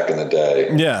movies back in the day.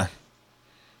 Yeah.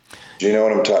 Do you know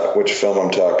what which film I'm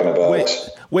talking about?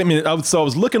 Wait a minute. So I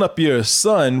was looking up your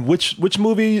son. Which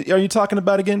movie are you talking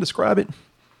about again? Describe it.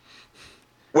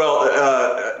 Well,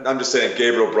 I'm just saying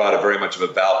Gabriel brought very much of a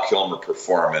Val Kilmer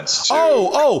performance to...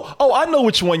 Oh, I know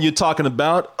which one you're talking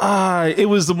about. It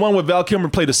was the one where Val Kilmer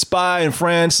played a spy in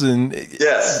France and...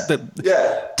 Yes.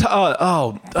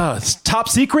 Top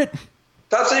Secret?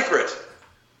 Top Secret.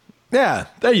 Yeah,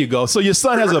 there you go. So your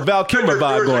son has a Val Kilmer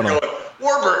vibe going on.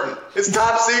 Warburton, it's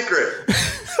Top Secret.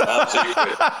 Top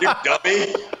Secret. You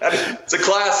dummy. It's a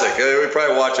classic. We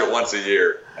probably watch it once a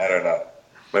year. I don't know.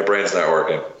 My brain's not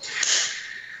working.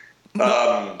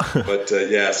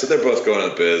 Yeah, so they're both going to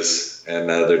the biz, and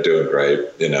they're doing great,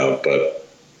 you know, but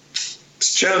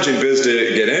it's a challenging biz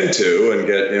to get into and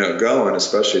get, you know, going,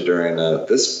 especially during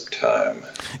this time.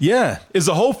 Yeah. Is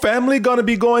the whole family going to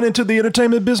be going into the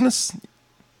entertainment business,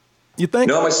 you think?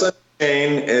 No, my son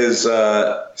Shane is,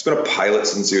 he's been a pilot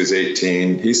since he was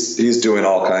 18. He's doing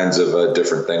all kinds of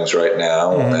different things right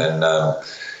now. Mm-hmm.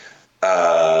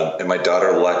 And my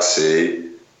daughter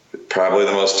Lexi, probably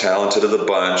the most talented of the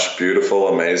bunch, beautiful,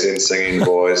 amazing singing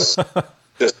voice.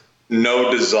 Just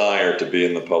no desire to be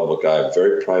in the public eye.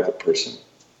 Very private person.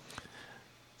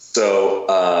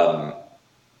 So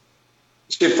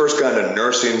she had first gone to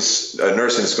nursing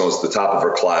school at the top of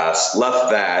her class. Left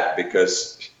that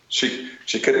because she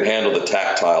couldn't handle the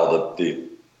tactile, the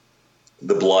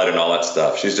blood and all that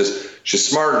stuff. She's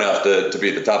smart enough to be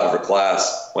at the top of her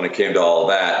class when it came to all of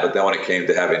that, but then when it came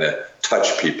to having to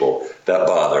touch people, that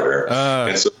bothered her.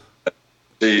 And so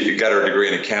she got her degree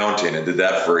in accounting and did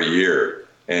that for a year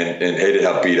and hated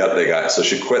how beat up they got. So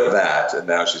she quit that, and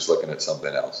now she's looking at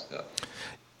something else. Yeah.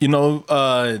 You know,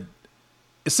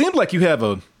 it seems like you have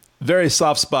a very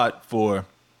soft spot for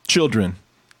children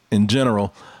in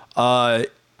general.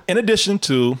 In addition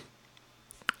to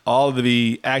all of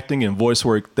the acting and voice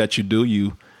work that you do,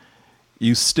 you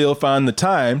still find the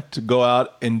time to go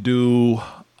out and do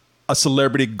a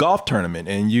celebrity golf tournament,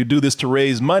 and you do this to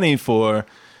raise money for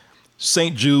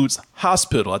St. Jude's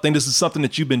Hospital. I think this is something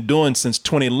that you've been doing since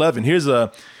 2011. Here's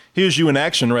you in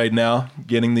action right now,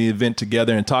 getting the event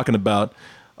together and talking about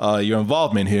your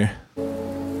involvement here.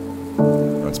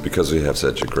 It's because we have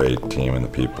such a great team, and the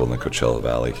people in the Coachella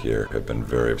Valley here have been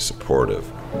very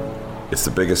supportive. It's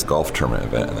the biggest golf tournament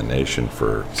event in the nation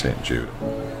for St. Jude.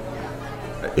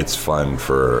 It's fun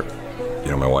for,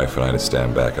 you know, my wife and I to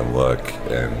stand back and look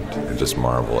and just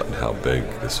marvel at how big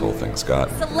this whole thing's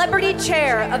gotten. Celebrity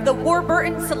chair of the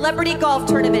Warburton Celebrity Golf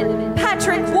Tournament,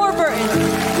 Patrick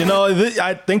Warburton. You know,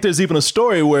 I think there's even a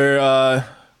story where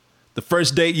the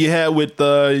first date you had with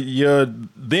your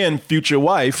then future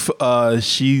wife,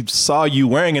 she saw you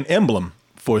wearing an emblem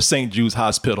for St. Jude's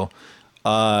Hospital,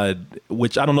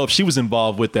 which I don't know if she was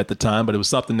involved with at the time, but it was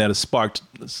something that has sparked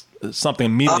something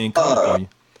immediately in common for you.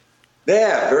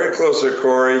 Yeah, very close to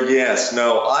Corey. Yes.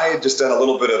 No, I had just done a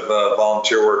little bit of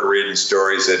volunteer work reading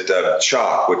stories at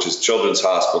CHOC, which is Children's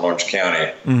Hospital in Orange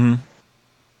County,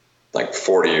 like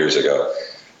 40 years ago.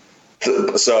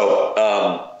 But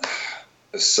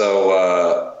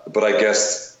I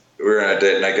guess we were on a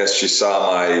date, and I guess she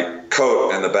saw my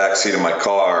coat in the back seat of my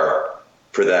car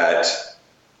for that.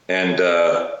 And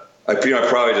I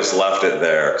probably just left it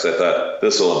there because I thought,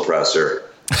 this will impress her.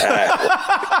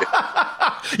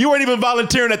 You weren't even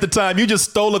volunteering at the time. You just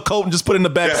stole a coat and just put it in the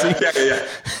back seat. Yeah.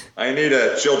 I need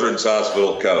a children's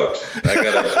hospital coat.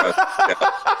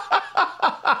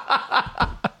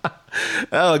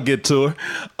 I'll get to her.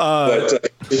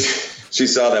 She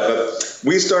saw that. But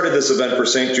we started this event for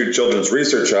St. Jude Children's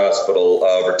Research Hospital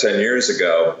over 10 years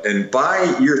ago. And by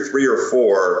year 3 or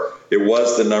 4, it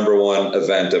was the #1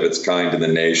 event of its kind in the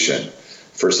nation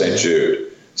for St.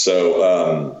 Jude.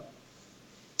 So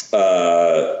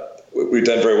we've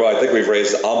done very well. I think we've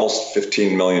raised almost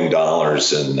 $15 million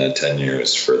in 10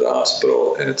 years for the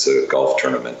hospital, and it's a golf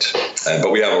tournament.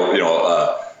 But we have,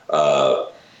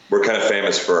 we're kind of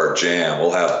famous for our jam.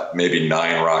 We'll have maybe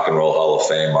 9 Rock and Roll Hall of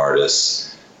Fame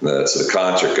artists. So the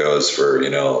concert goes for,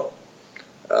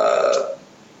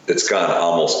 it's gone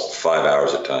almost 5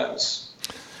 hours at times.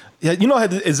 Yeah,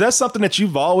 is that something that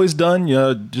you've always done?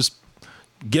 Just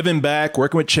giving back,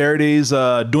 working with charities,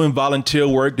 doing volunteer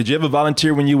work. Did you ever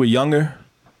volunteer when you were younger?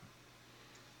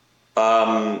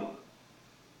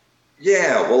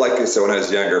 Yeah, well, like I said, when I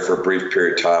was younger, for a brief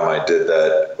period of time, I did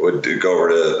that. Would go over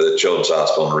to the Children's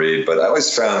Hospital and read. But I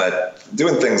always found that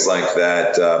doing things like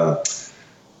that,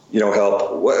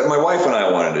 help. What my wife and I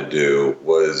wanted to do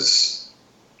was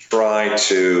try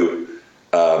to.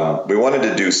 We wanted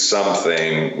to do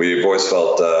something. We've always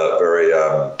felt very,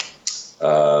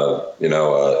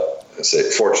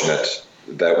 fortunate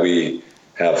that we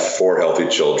have 4 healthy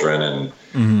children, and.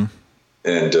 Mm-hmm.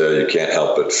 And you can't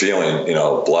help but feeling,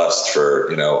 blessed for,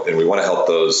 and we want to help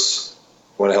those.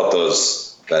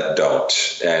 That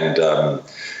don't. And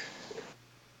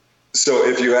so,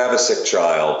 if you have a sick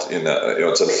child,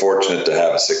 it's unfortunate to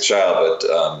have a sick child, but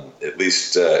at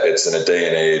least it's in a day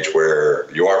and age where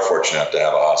you are fortunate enough to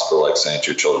have a hospital like St.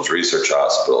 Jude Children's Research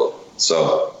Hospital.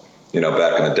 So,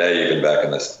 back in the day, even back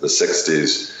in the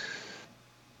 60s,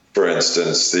 for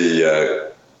instance,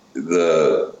 the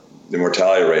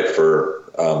mortality rate for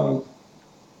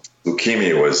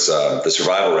leukemia was the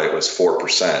survival rate was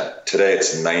 4%. Today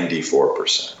it's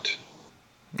 94%.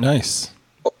 Nice.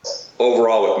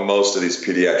 Overall, with most of these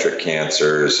pediatric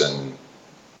cancers and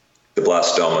the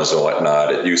blastomas and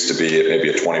whatnot, it used to be maybe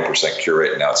a 20% cure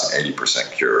rate, and now it's an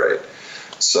 80% cure rate.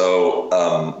 So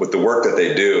with the work that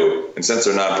they do, and since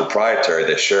they're non-proprietary,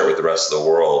 they share it with the rest of the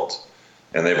world,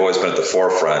 and they've always been at the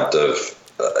forefront of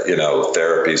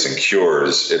therapies and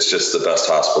cures. It's just the best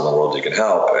hospital in the world you can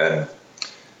help. And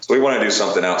so we want to do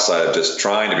something outside of just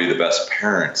trying to be the best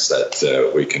parents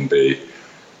that we can be.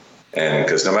 And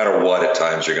because no matter what, at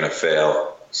times you're going to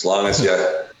fail, as long as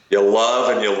you love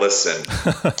and you listen.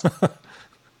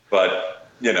 But,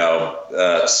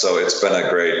 so it's been a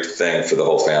great thing for the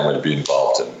whole family to be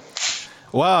involved in.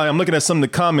 Wow. I'm looking at some of the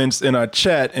comments in our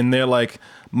chat, and they're like,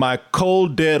 my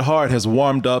cold, dead heart has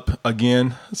warmed up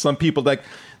again. Some people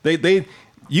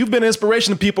you've been an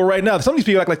inspiration to people right now. Some of these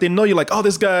people act like they know you, like, oh,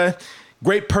 this guy,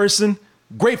 great person,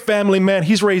 great family man.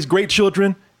 He's raised great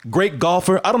children, great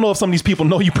golfer. I don't know if some of these people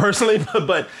know you personally,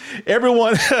 but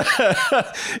everyone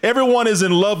is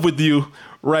in love with you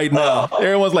right now.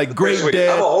 Everyone's like, great dad.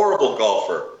 I'm a horrible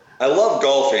golfer. I love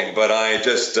golfing, but I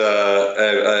just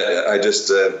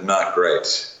not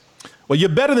great. Well, you're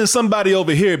better than somebody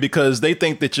over here because they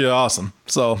think that you're awesome.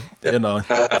 So, you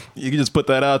can just put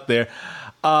that out there.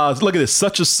 Look at this,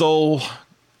 such a soul.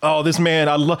 Oh, this man,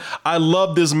 I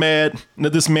love this man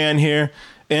here.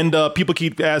 And people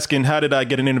keep asking, how did I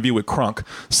get an interview with Crunk?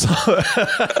 So,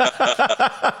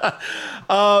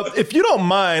 if you don't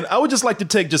mind, I would just like to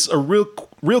take just a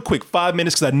real quick 5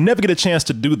 minutes, because I never get a chance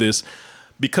to do this.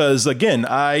 Because again,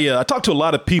 I talk to a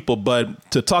lot of people,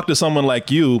 but to talk to someone like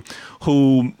you,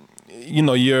 who,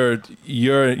 your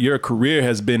career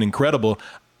has been incredible.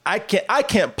 I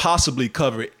can't possibly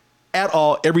cover at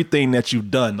all everything that you've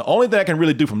done. The only thing I can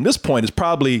really do from this point is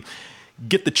probably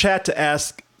get the chat to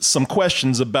ask some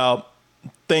questions about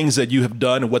things that you have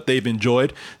done and what they've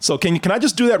enjoyed. So can I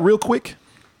just do that real quick?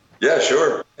 Yeah,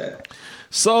 sure.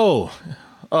 So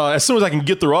as soon as I can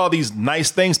get through all these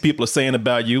nice things people are saying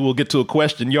about you, we'll get to a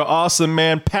question. You're awesome,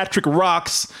 man. Patrick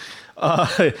rocks.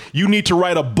 You need to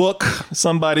write a book,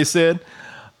 somebody said.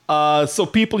 So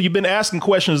people, you've been asking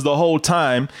questions the whole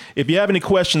time. If you have any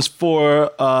questions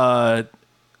for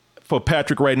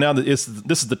Patrick right now, this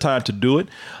is the time to do it.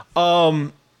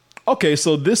 Okay,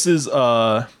 so this is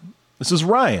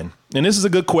Ryan, and this is a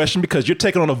good question because you're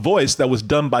taking on a voice that was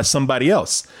done by somebody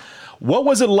else. What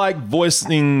was it like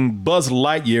voicing Buzz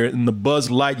Lightyear in the Buzz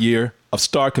Lightyear of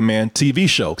Star Command TV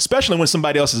show, especially when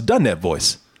somebody else has done that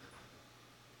voice?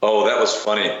 Oh, that was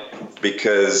funny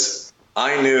because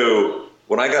I knew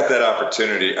when I got that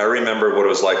opportunity, I remember what it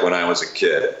was like when I was a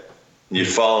kid. You'd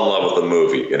fall in love with a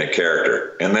movie and a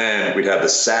character. And then we'd have the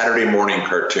Saturday morning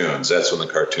cartoons. That's when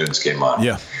the cartoons came on.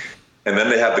 Yeah. And then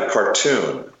they have the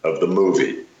cartoon of the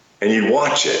movie. And you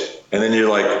watch it. And then you're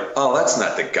like, oh, that's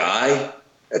not the guy.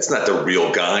 That's not the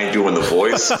real guy doing the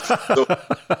voice. So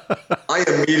I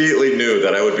immediately knew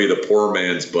that I would be the poor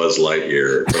man's Buzz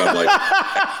Lightyear. But I'm like,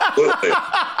 absolutely.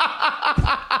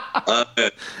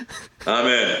 I'm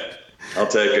in. I'll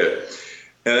take it.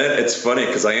 And then it's funny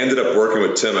because I ended up working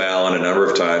with Tim Allen a number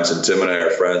of times, and Tim and I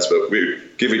are friends, but we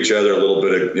give each other a little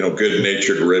bit of,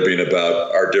 good-natured ribbing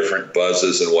about our different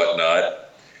buzzes and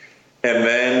whatnot. And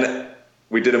then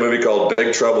we did a movie called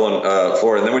Big Trouble in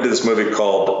Florida. And then we did this movie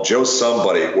called Joe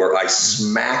Somebody, where I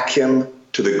smack him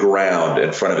to the ground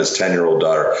in front of his 10-year-old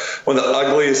daughter. One of the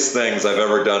ugliest things I've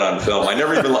ever done on film. I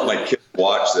never even let my kids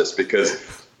watch this because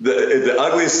the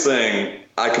ugliest thing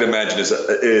I can imagine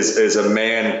is a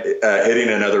man hitting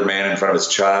another man in front of his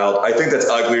child. I think that's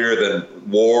uglier than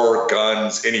war,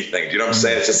 guns, anything. Do you know what I'm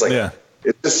saying? It's just like,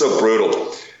 It's just so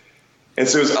brutal. And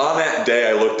so it was on that day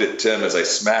I looked at Tim as I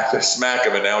smack him,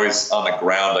 and now he's on the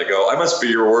ground. I go, I must be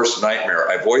your worst nightmare.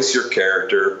 I voice your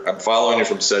character. I'm following you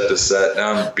from set to set.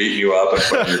 Now I'm beating you up in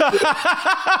front of your kids.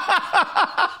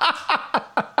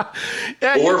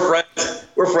 We're friends.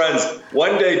 We're friends.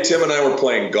 One day Tim and I were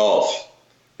playing golf.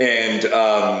 And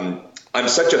I'm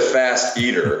such a fast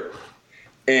eater.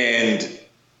 And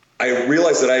I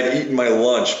realized that I had eaten my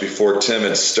lunch before Tim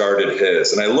had started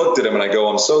his. And I looked at him and I go,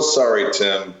 I'm so sorry,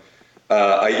 Tim.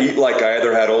 I eat like I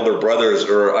either had older brothers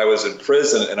or I was in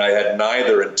prison and I had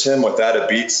neither. And Tim, without a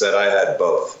beat, said I had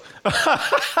both.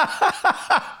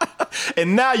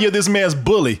 And now you're this man's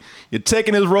bully. You're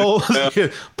taking his role,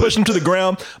 pushing him to the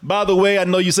ground. By the way, I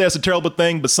know you say it's a terrible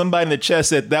thing, but somebody in the chat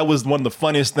said that was one of the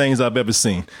funniest things I've ever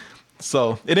seen.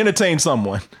 So it entertained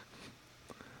someone.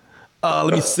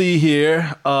 Let me see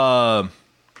here. Let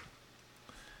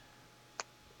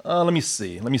me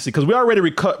see, because we already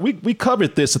we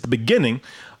covered this at the beginning.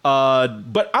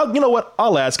 But you know what?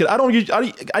 I'll ask it. I don't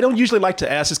usually like to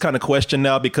ask this kind of question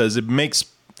now because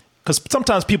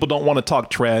sometimes people don't want to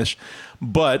talk trash,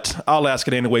 but I'll ask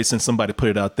it anyway since somebody put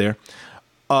it out there.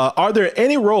 Are there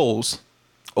any roles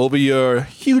over your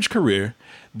huge career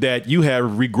that you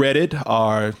have regretted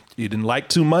or you didn't like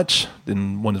too much,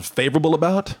 didn't want to favorable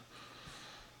about?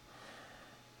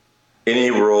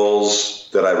 Any roles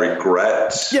that I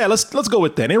regret? Yeah, let's go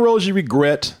with that. Any roles you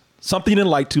regret, something you didn't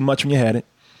like too much when you had it?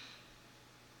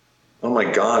 Oh my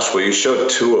gosh, well, you showed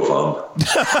two of them.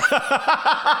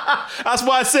 That's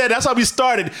why I said, that's how we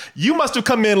started. You must have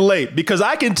come in late because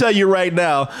I can tell you right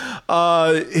now,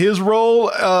 his role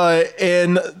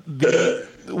in the,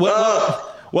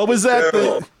 what was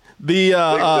that?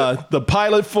 The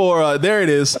pilot for, there it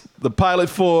is, the pilot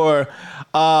for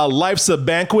Life's a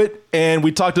Banquet. And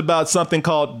we talked about something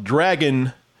called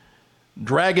Dragonard,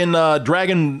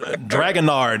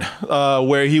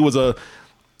 where he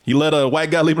let a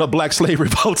white guy leave a black slave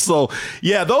revolt. So,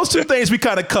 yeah, those two things we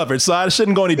kind of covered. So I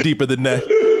shouldn't go any deeper than that.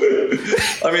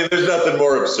 I mean, there's nothing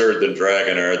more absurd than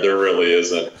Dragonard. There really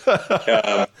isn't.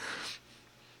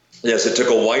 Yes, it took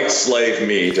a white slave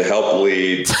me to help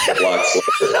lead the black slave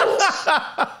revolt.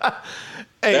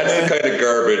 That's the kind of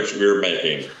garbage we were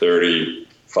making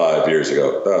 35 years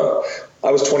ago. I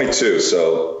was 22,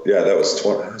 so yeah, that was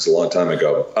a long time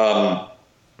ago.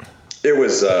 It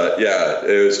was,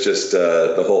 it was just,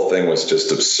 the whole thing was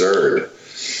just absurd.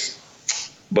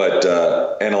 But,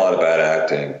 and a lot of bad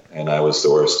acting, and I was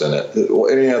the worst in it.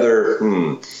 Any other,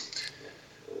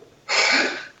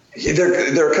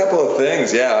 There are a couple of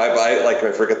things, yeah.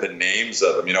 I forget the names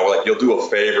of them. You know, like you'll do a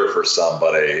favor for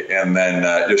somebody, and then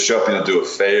you'll show up and you'll do a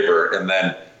favor, and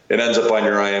then it ends up on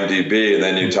your IMDb, and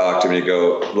then you talk to me and you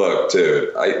go, look,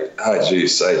 dude, I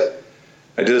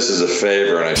did this as a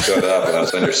favor, and I showed up, and I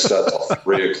was on your set till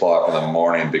 3 o'clock in the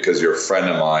morning because you're a friend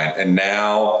of mine, and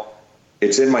now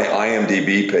it's in my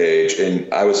IMDb page,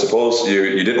 and I was supposed to,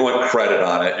 you didn't want credit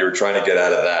on it. You were trying to get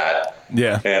out of that.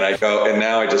 Yeah. And I go, and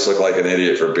now I just look like an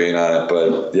idiot for being on it.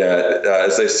 But yeah,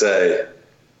 as they say,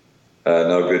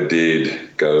 no good deed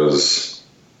goes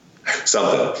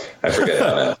something. I forget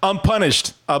how now.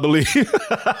 Unpunished, I believe.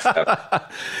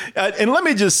 And let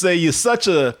me just say, you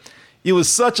was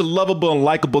such a lovable and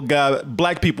likable guy.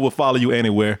 Black people will follow you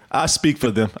anywhere. I speak for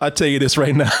them. I tell you this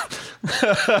right now.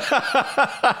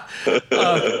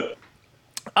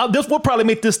 We'll probably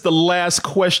make this the last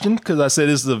question because I said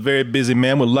this is a very busy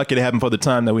man. We're lucky to have him for the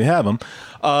time that we have him.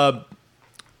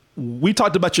 We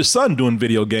talked about your son doing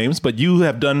video games, but you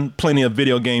have done plenty of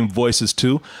video game voices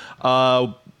too.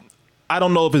 I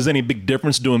don't know if there's any big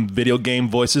difference doing video game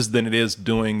voices than it is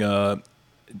doing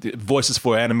voices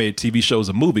for animated TV shows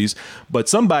and movies, but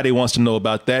somebody wants to know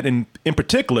about that. And in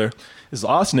particular, is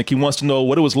Arsenic. He wants to know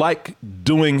what it was like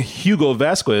doing Hugo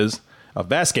Vasquez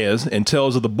in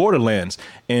Tales of the Borderlands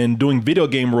and doing video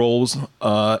game roles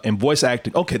and voice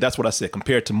acting. Okay, that's what I said,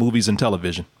 compared to movies and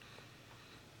television.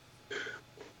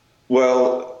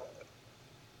 Well,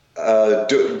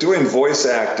 doing voice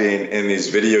acting in these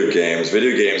video games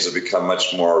have become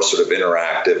much more sort of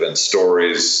interactive and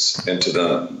stories into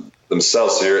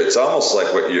themselves here. It's almost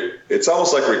like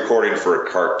recording for a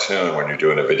cartoon when you're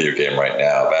doing a video game right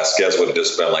now. Vasquez would have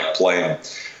just been like playing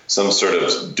some sort of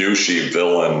douchey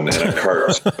villain in a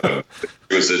cartoon.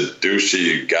 He was a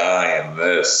douchey guy in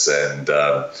this, and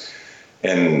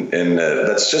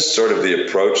that's just sort of the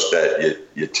approach that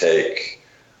you take.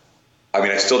 I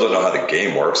mean, I still don't know how the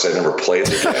game works. I never played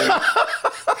the game.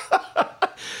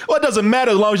 Well, it doesn't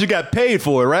matter as long as you got paid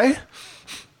for it, right?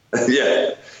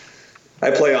 Yeah.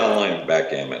 I play online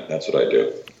backgammon. That's what I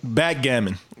do.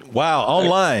 Backgammon. Wow,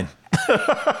 online.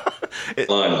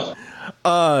 Online.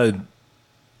 I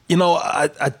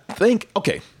think,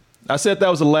 okay, I said that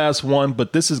was the last one,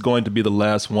 but this is going to be the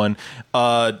last one.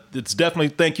 It's definitely,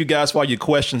 thank you guys for all your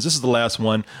questions. This is the last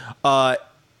one.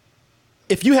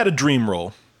 If you had a dream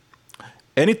role,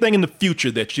 anything in the future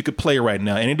that you could play right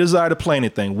now, any desire to play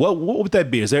anything, what would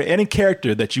that be? Is there any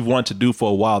character that you've wanted to do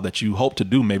for a while that you hope to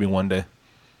do maybe one day?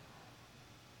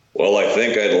 Well, I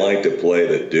think I'd like to play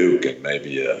the Duke in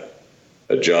maybe a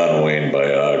John Wayne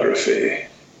biography.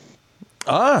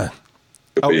 Could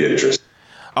be interesting.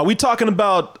 Are we talking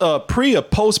about pre or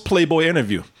post Playboy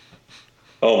interview?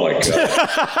 Oh my God.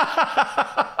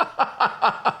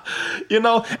 And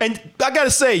I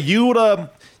gotta say, you could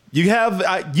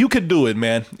do it,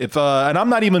 man. If and I'm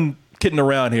not even kidding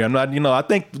around here. I'm not, I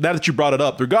think now that you brought it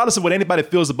up, regardless of what anybody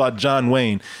feels about John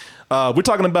Wayne, we're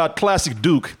talking about classic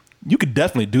Duke. You could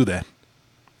definitely do that.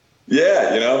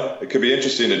 Yeah, it could be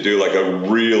interesting to do like a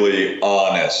really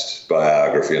honest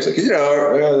biography. It's like,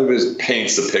 it just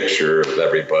paints the picture of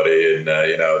everybody and,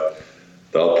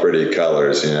 all pretty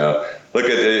colors, Look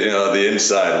at, the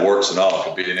inside, warts and all,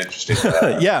 could be an interesting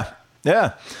Yeah.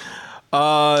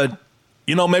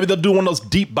 Maybe they'll do one of those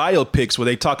deep biopics where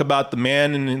they talk about the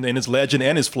man and his legend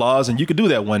and his flaws, and you could do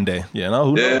that one day. Who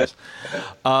knows?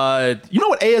 You know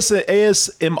what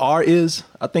ASMR is?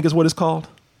 I think is what it's called.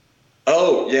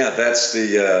 Oh, yeah, that's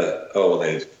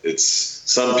the, it's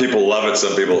some people love it,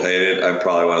 some people hate it. I'm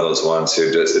probably one of those ones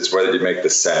who it's where you make the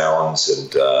sounds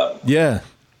and. Yeah.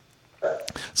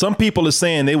 Some people are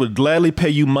saying they would gladly pay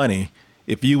you money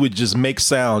if you would just make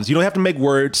sounds. You don't have to make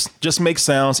words, just make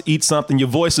sounds, eat something. Your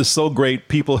voice is so great.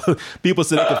 People said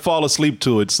they could fall asleep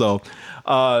to it. So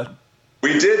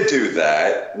we did do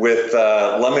that with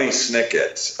Lemony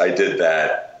Snicket. I did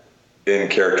that in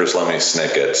characters Lemony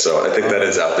Snicket. So I think that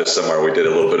is out there somewhere. We did a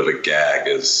little bit of a gag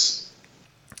as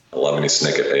Lemony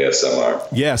Snicket ASMR.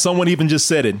 Yeah, someone even just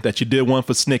said it, that you did one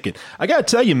for Snicket. I got to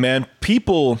tell you, man,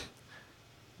 people,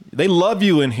 they love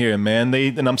you in here, man.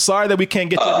 And I'm sorry that we can't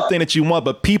get to everything that you want,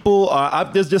 but people are,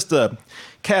 there's just a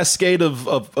cascade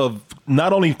of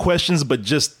not only questions, but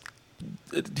just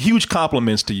huge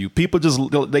compliments to you. People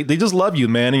they just love you,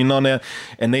 man.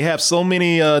 And they have so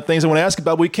many things they want to ask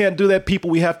about. We can't do that, people.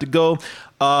 We have to go.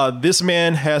 This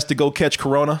man has to go catch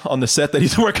Corona on the set that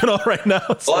he's working on right now.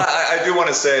 So. Well, I do want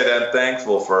to say that I'm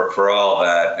thankful for all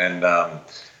that. And,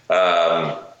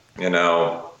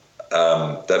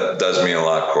 that does mean a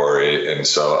lot, Corey. And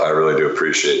so I really do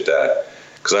appreciate that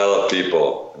because I love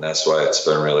people. And that's why it's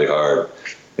been really hard.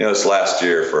 This last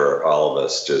year for all of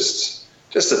us, just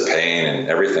the pain and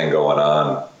everything going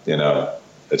on,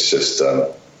 it's just, I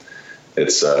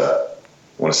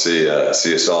want to see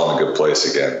us all in a good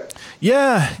place again.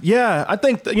 Yeah. I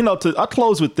think, I'll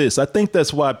close with this. I think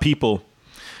that's why people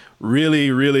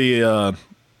really, really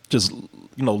just,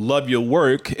 love your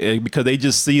work because they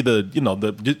just see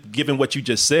given what you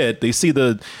just said, they see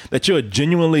that you're a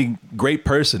genuinely great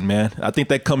person, man. I think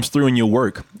that comes through in your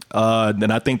work.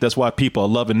 And I think that's why people are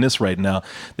loving this right now.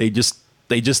 They just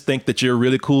think that you're a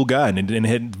really cool guy, and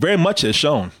it very much has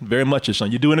shown.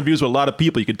 You do interviews with a lot of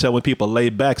people. You can tell when people are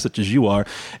laid back, such as you are,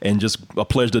 and just a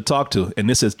pleasure to talk to. And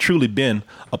this has truly been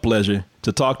a pleasure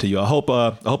to talk to you. I hope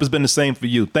it's been the same for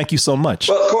you. Thank you so much.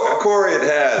 Well, Corey, it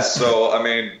has. So,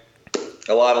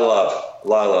 a lot of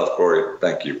love, Corey.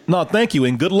 Thank you. No, thank you,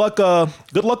 and good luck.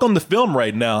 Good luck on the film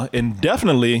right now, and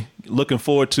definitely looking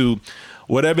forward to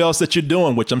whatever else that you're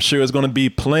doing, which I'm sure is going to be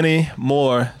plenty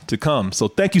more to come. So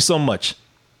thank you so much.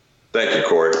 Thank you,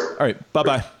 Corey. All right.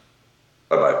 Bye-bye.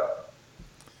 Bye-bye.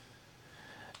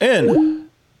 And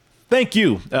thank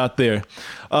you out there.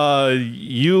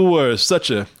 You were such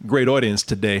a great audience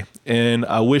today, and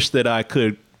I wish I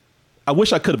could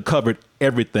have covered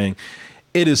everything.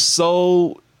 It is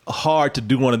so hard to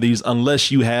do one of these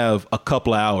unless you have a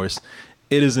couple of hours.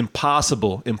 It is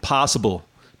impossible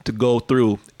to go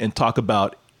through and talk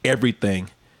about everything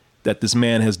that this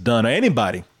man has done, or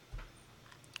anybody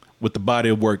with the body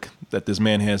of work that this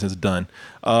man has done.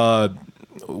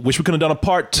 Wish we could have done a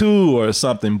part 2 or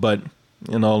something, but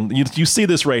you see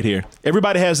this right here.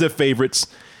 Everybody has their favorites.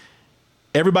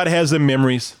 Everybody has their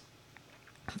memories.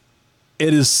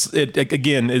 It's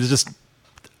just,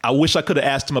 I wish I could have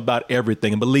asked him about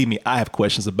everything. And believe me, I have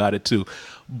questions about it too.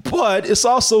 But it's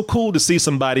also cool to see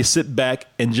somebody sit back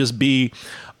and just be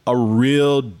a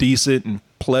real decent and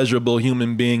pleasurable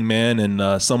human being, man,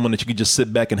 and someone that you could just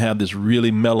sit back and have this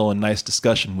really mellow and nice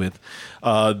discussion with.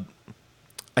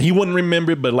 He wouldn't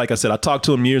remember it, but like I said, I talked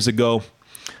to him years ago,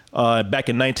 back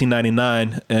in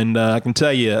 1999, and I can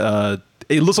tell you,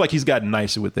 it looks like he's gotten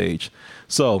nicer with age.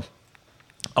 So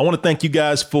I want to thank you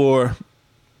guys for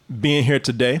being here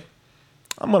today.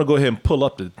 I'm going to go ahead and pull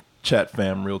up the chat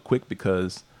fam real quick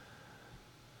because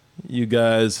you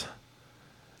guys,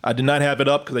 I did not have it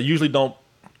up because I usually don't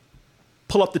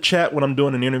pull up the chat when I'm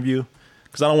doing an interview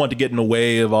because I don't want to get in the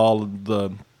way of all of the,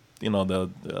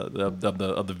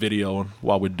 the video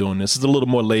while we're doing this. It's a little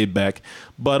more laid back,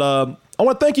 but I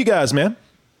want to thank you guys, man.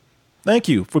 Thank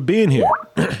you for being here.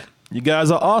 You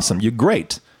guys are awesome. You're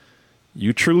great.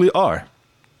 You truly are.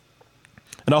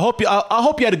 And I hope you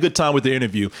had a good time with the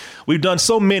interview. We've done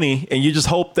so many, and you just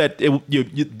hope that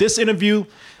this interview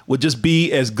will just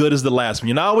be as good as the last one.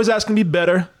 You're not always asking to be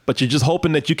better, but you're just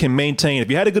hoping that you can maintain. If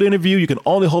you had a good interview, you can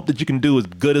only hope that you can do as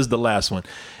good as the last one.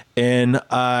 And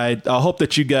I hope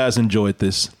that you guys enjoyed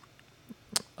this.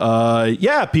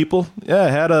 People. Yeah, I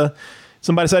had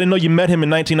somebody said, I didn't know you met him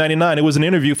in 1999. It was an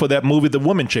interview for that movie, The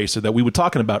Woman Chaser, that we were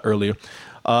talking about earlier.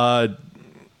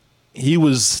 He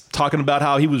was talking about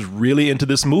how he was really into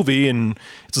this movie, and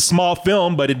it's a small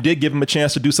film, but it did give him a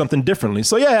chance to do something differently.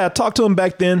 So yeah, I talked to him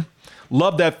back then.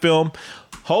 Loved that film.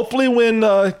 Hopefully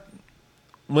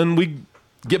when we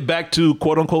get back to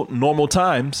quote unquote normal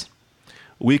times,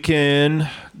 we can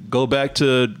go back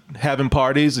to having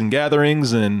parties and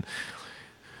gatherings, and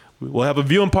we'll have a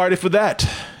viewing party for that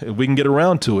if we can get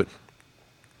around to it.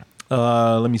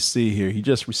 Let me see here. He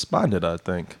just responded, I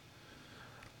think.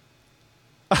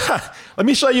 Let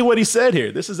me show you what he said here.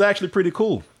 This is actually pretty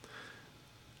cool.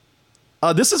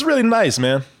 This is really nice,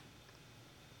 man.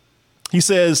 He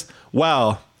says,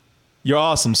 "Wow, you're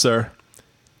awesome, sir.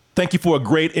 Thank you for a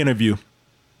great interview.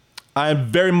 I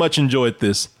very much enjoyed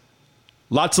this.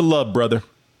 Lots of love, brother."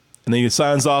 And then he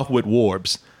signs off with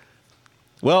Warbs.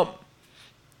 Well,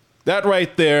 that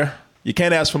right there, you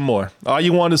can't ask for more. All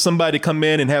you want is somebody to come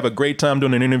in and have a great time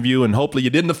doing an interview, and hopefully you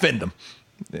didn't offend them.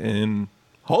 And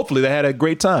hopefully they had a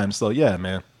great time. So yeah,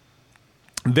 man.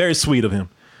 Very sweet of him.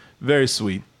 Very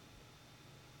sweet.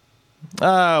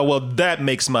 Well, that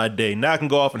makes my day. Now I can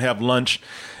go off and have lunch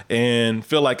and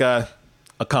feel like I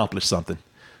accomplished something.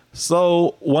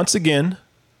 So once again,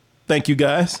 thank you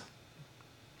guys.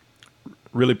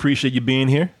 Really appreciate you being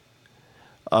here.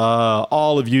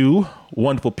 All of you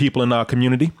wonderful people in our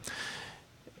community.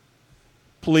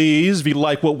 Please, if you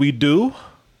like what we do,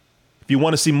 if you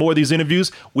want to see more of these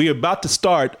interviews, we're about to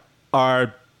start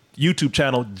our YouTube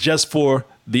channel just for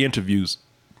the interviews.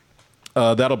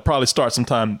 That'll probably start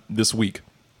sometime this week.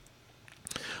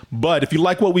 But if you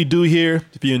like what we do here,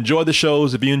 if you enjoy the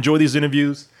shows, if you enjoy these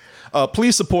interviews,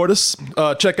 please support us.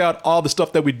 Check out all the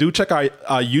stuff that we do. Check our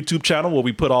YouTube channel where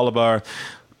we put all of our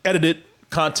edited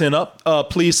content up.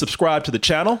 Please subscribe to the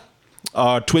channel,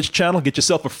 our Twitch channel. Get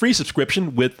yourself a free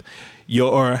subscription with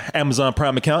your Amazon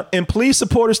Prime account. And please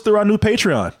support us through our new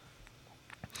Patreon.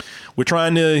 We're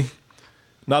trying to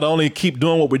not only keep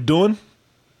doing what we're doing,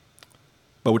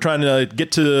 but we're trying to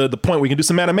get to the point where we can do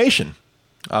some animation.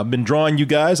 I've been drawing you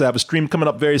guys. I have a stream coming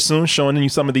up very soon showing you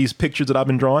some of these pictures that I've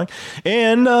been drawing.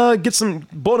 And get some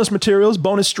bonus materials,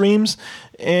 bonus streams,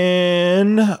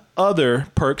 and other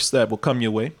perks that will come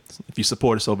your way if you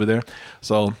support us over there.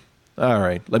 So, all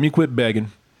right, let me quit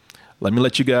begging. Let me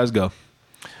let you guys go.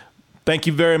 Thank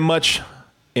you very much,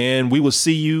 and we will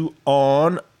see you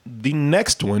on the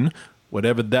next one,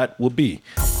 whatever that will be.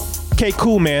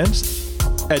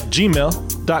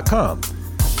 kcoolmans@gmail.com.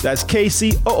 That's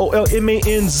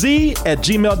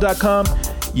KCOOLMANZ@gmail.com.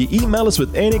 You email us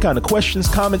with any kind of questions,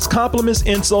 comments, compliments,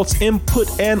 insults, input,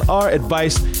 and our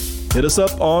advice. Hit us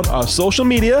up on our social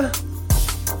media,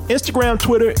 Instagram,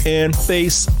 Twitter, and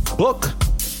Facebook.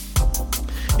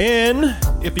 And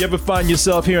if you ever find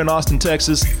yourself here in Austin,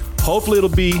 Texas, hopefully it'll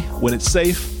be when it's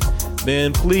safe.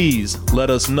 then please let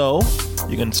us know.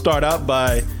 You can start out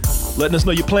by letting us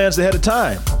know your plans ahead of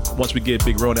time. Once we get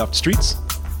Big Ron off the streets,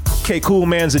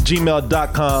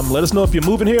 kcoolmans@gmail.com. Let us know if you're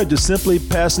moving here or just simply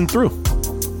passing through.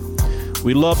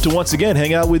 We'd love to once again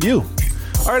hang out with you.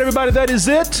 All right, everybody, that is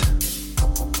it.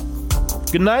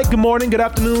 Good night, good morning, good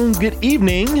afternoon, good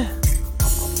evening.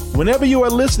 Whenever you are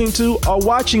listening to or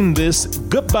watching this,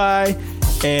 goodbye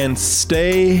and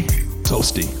stay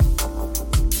toasty.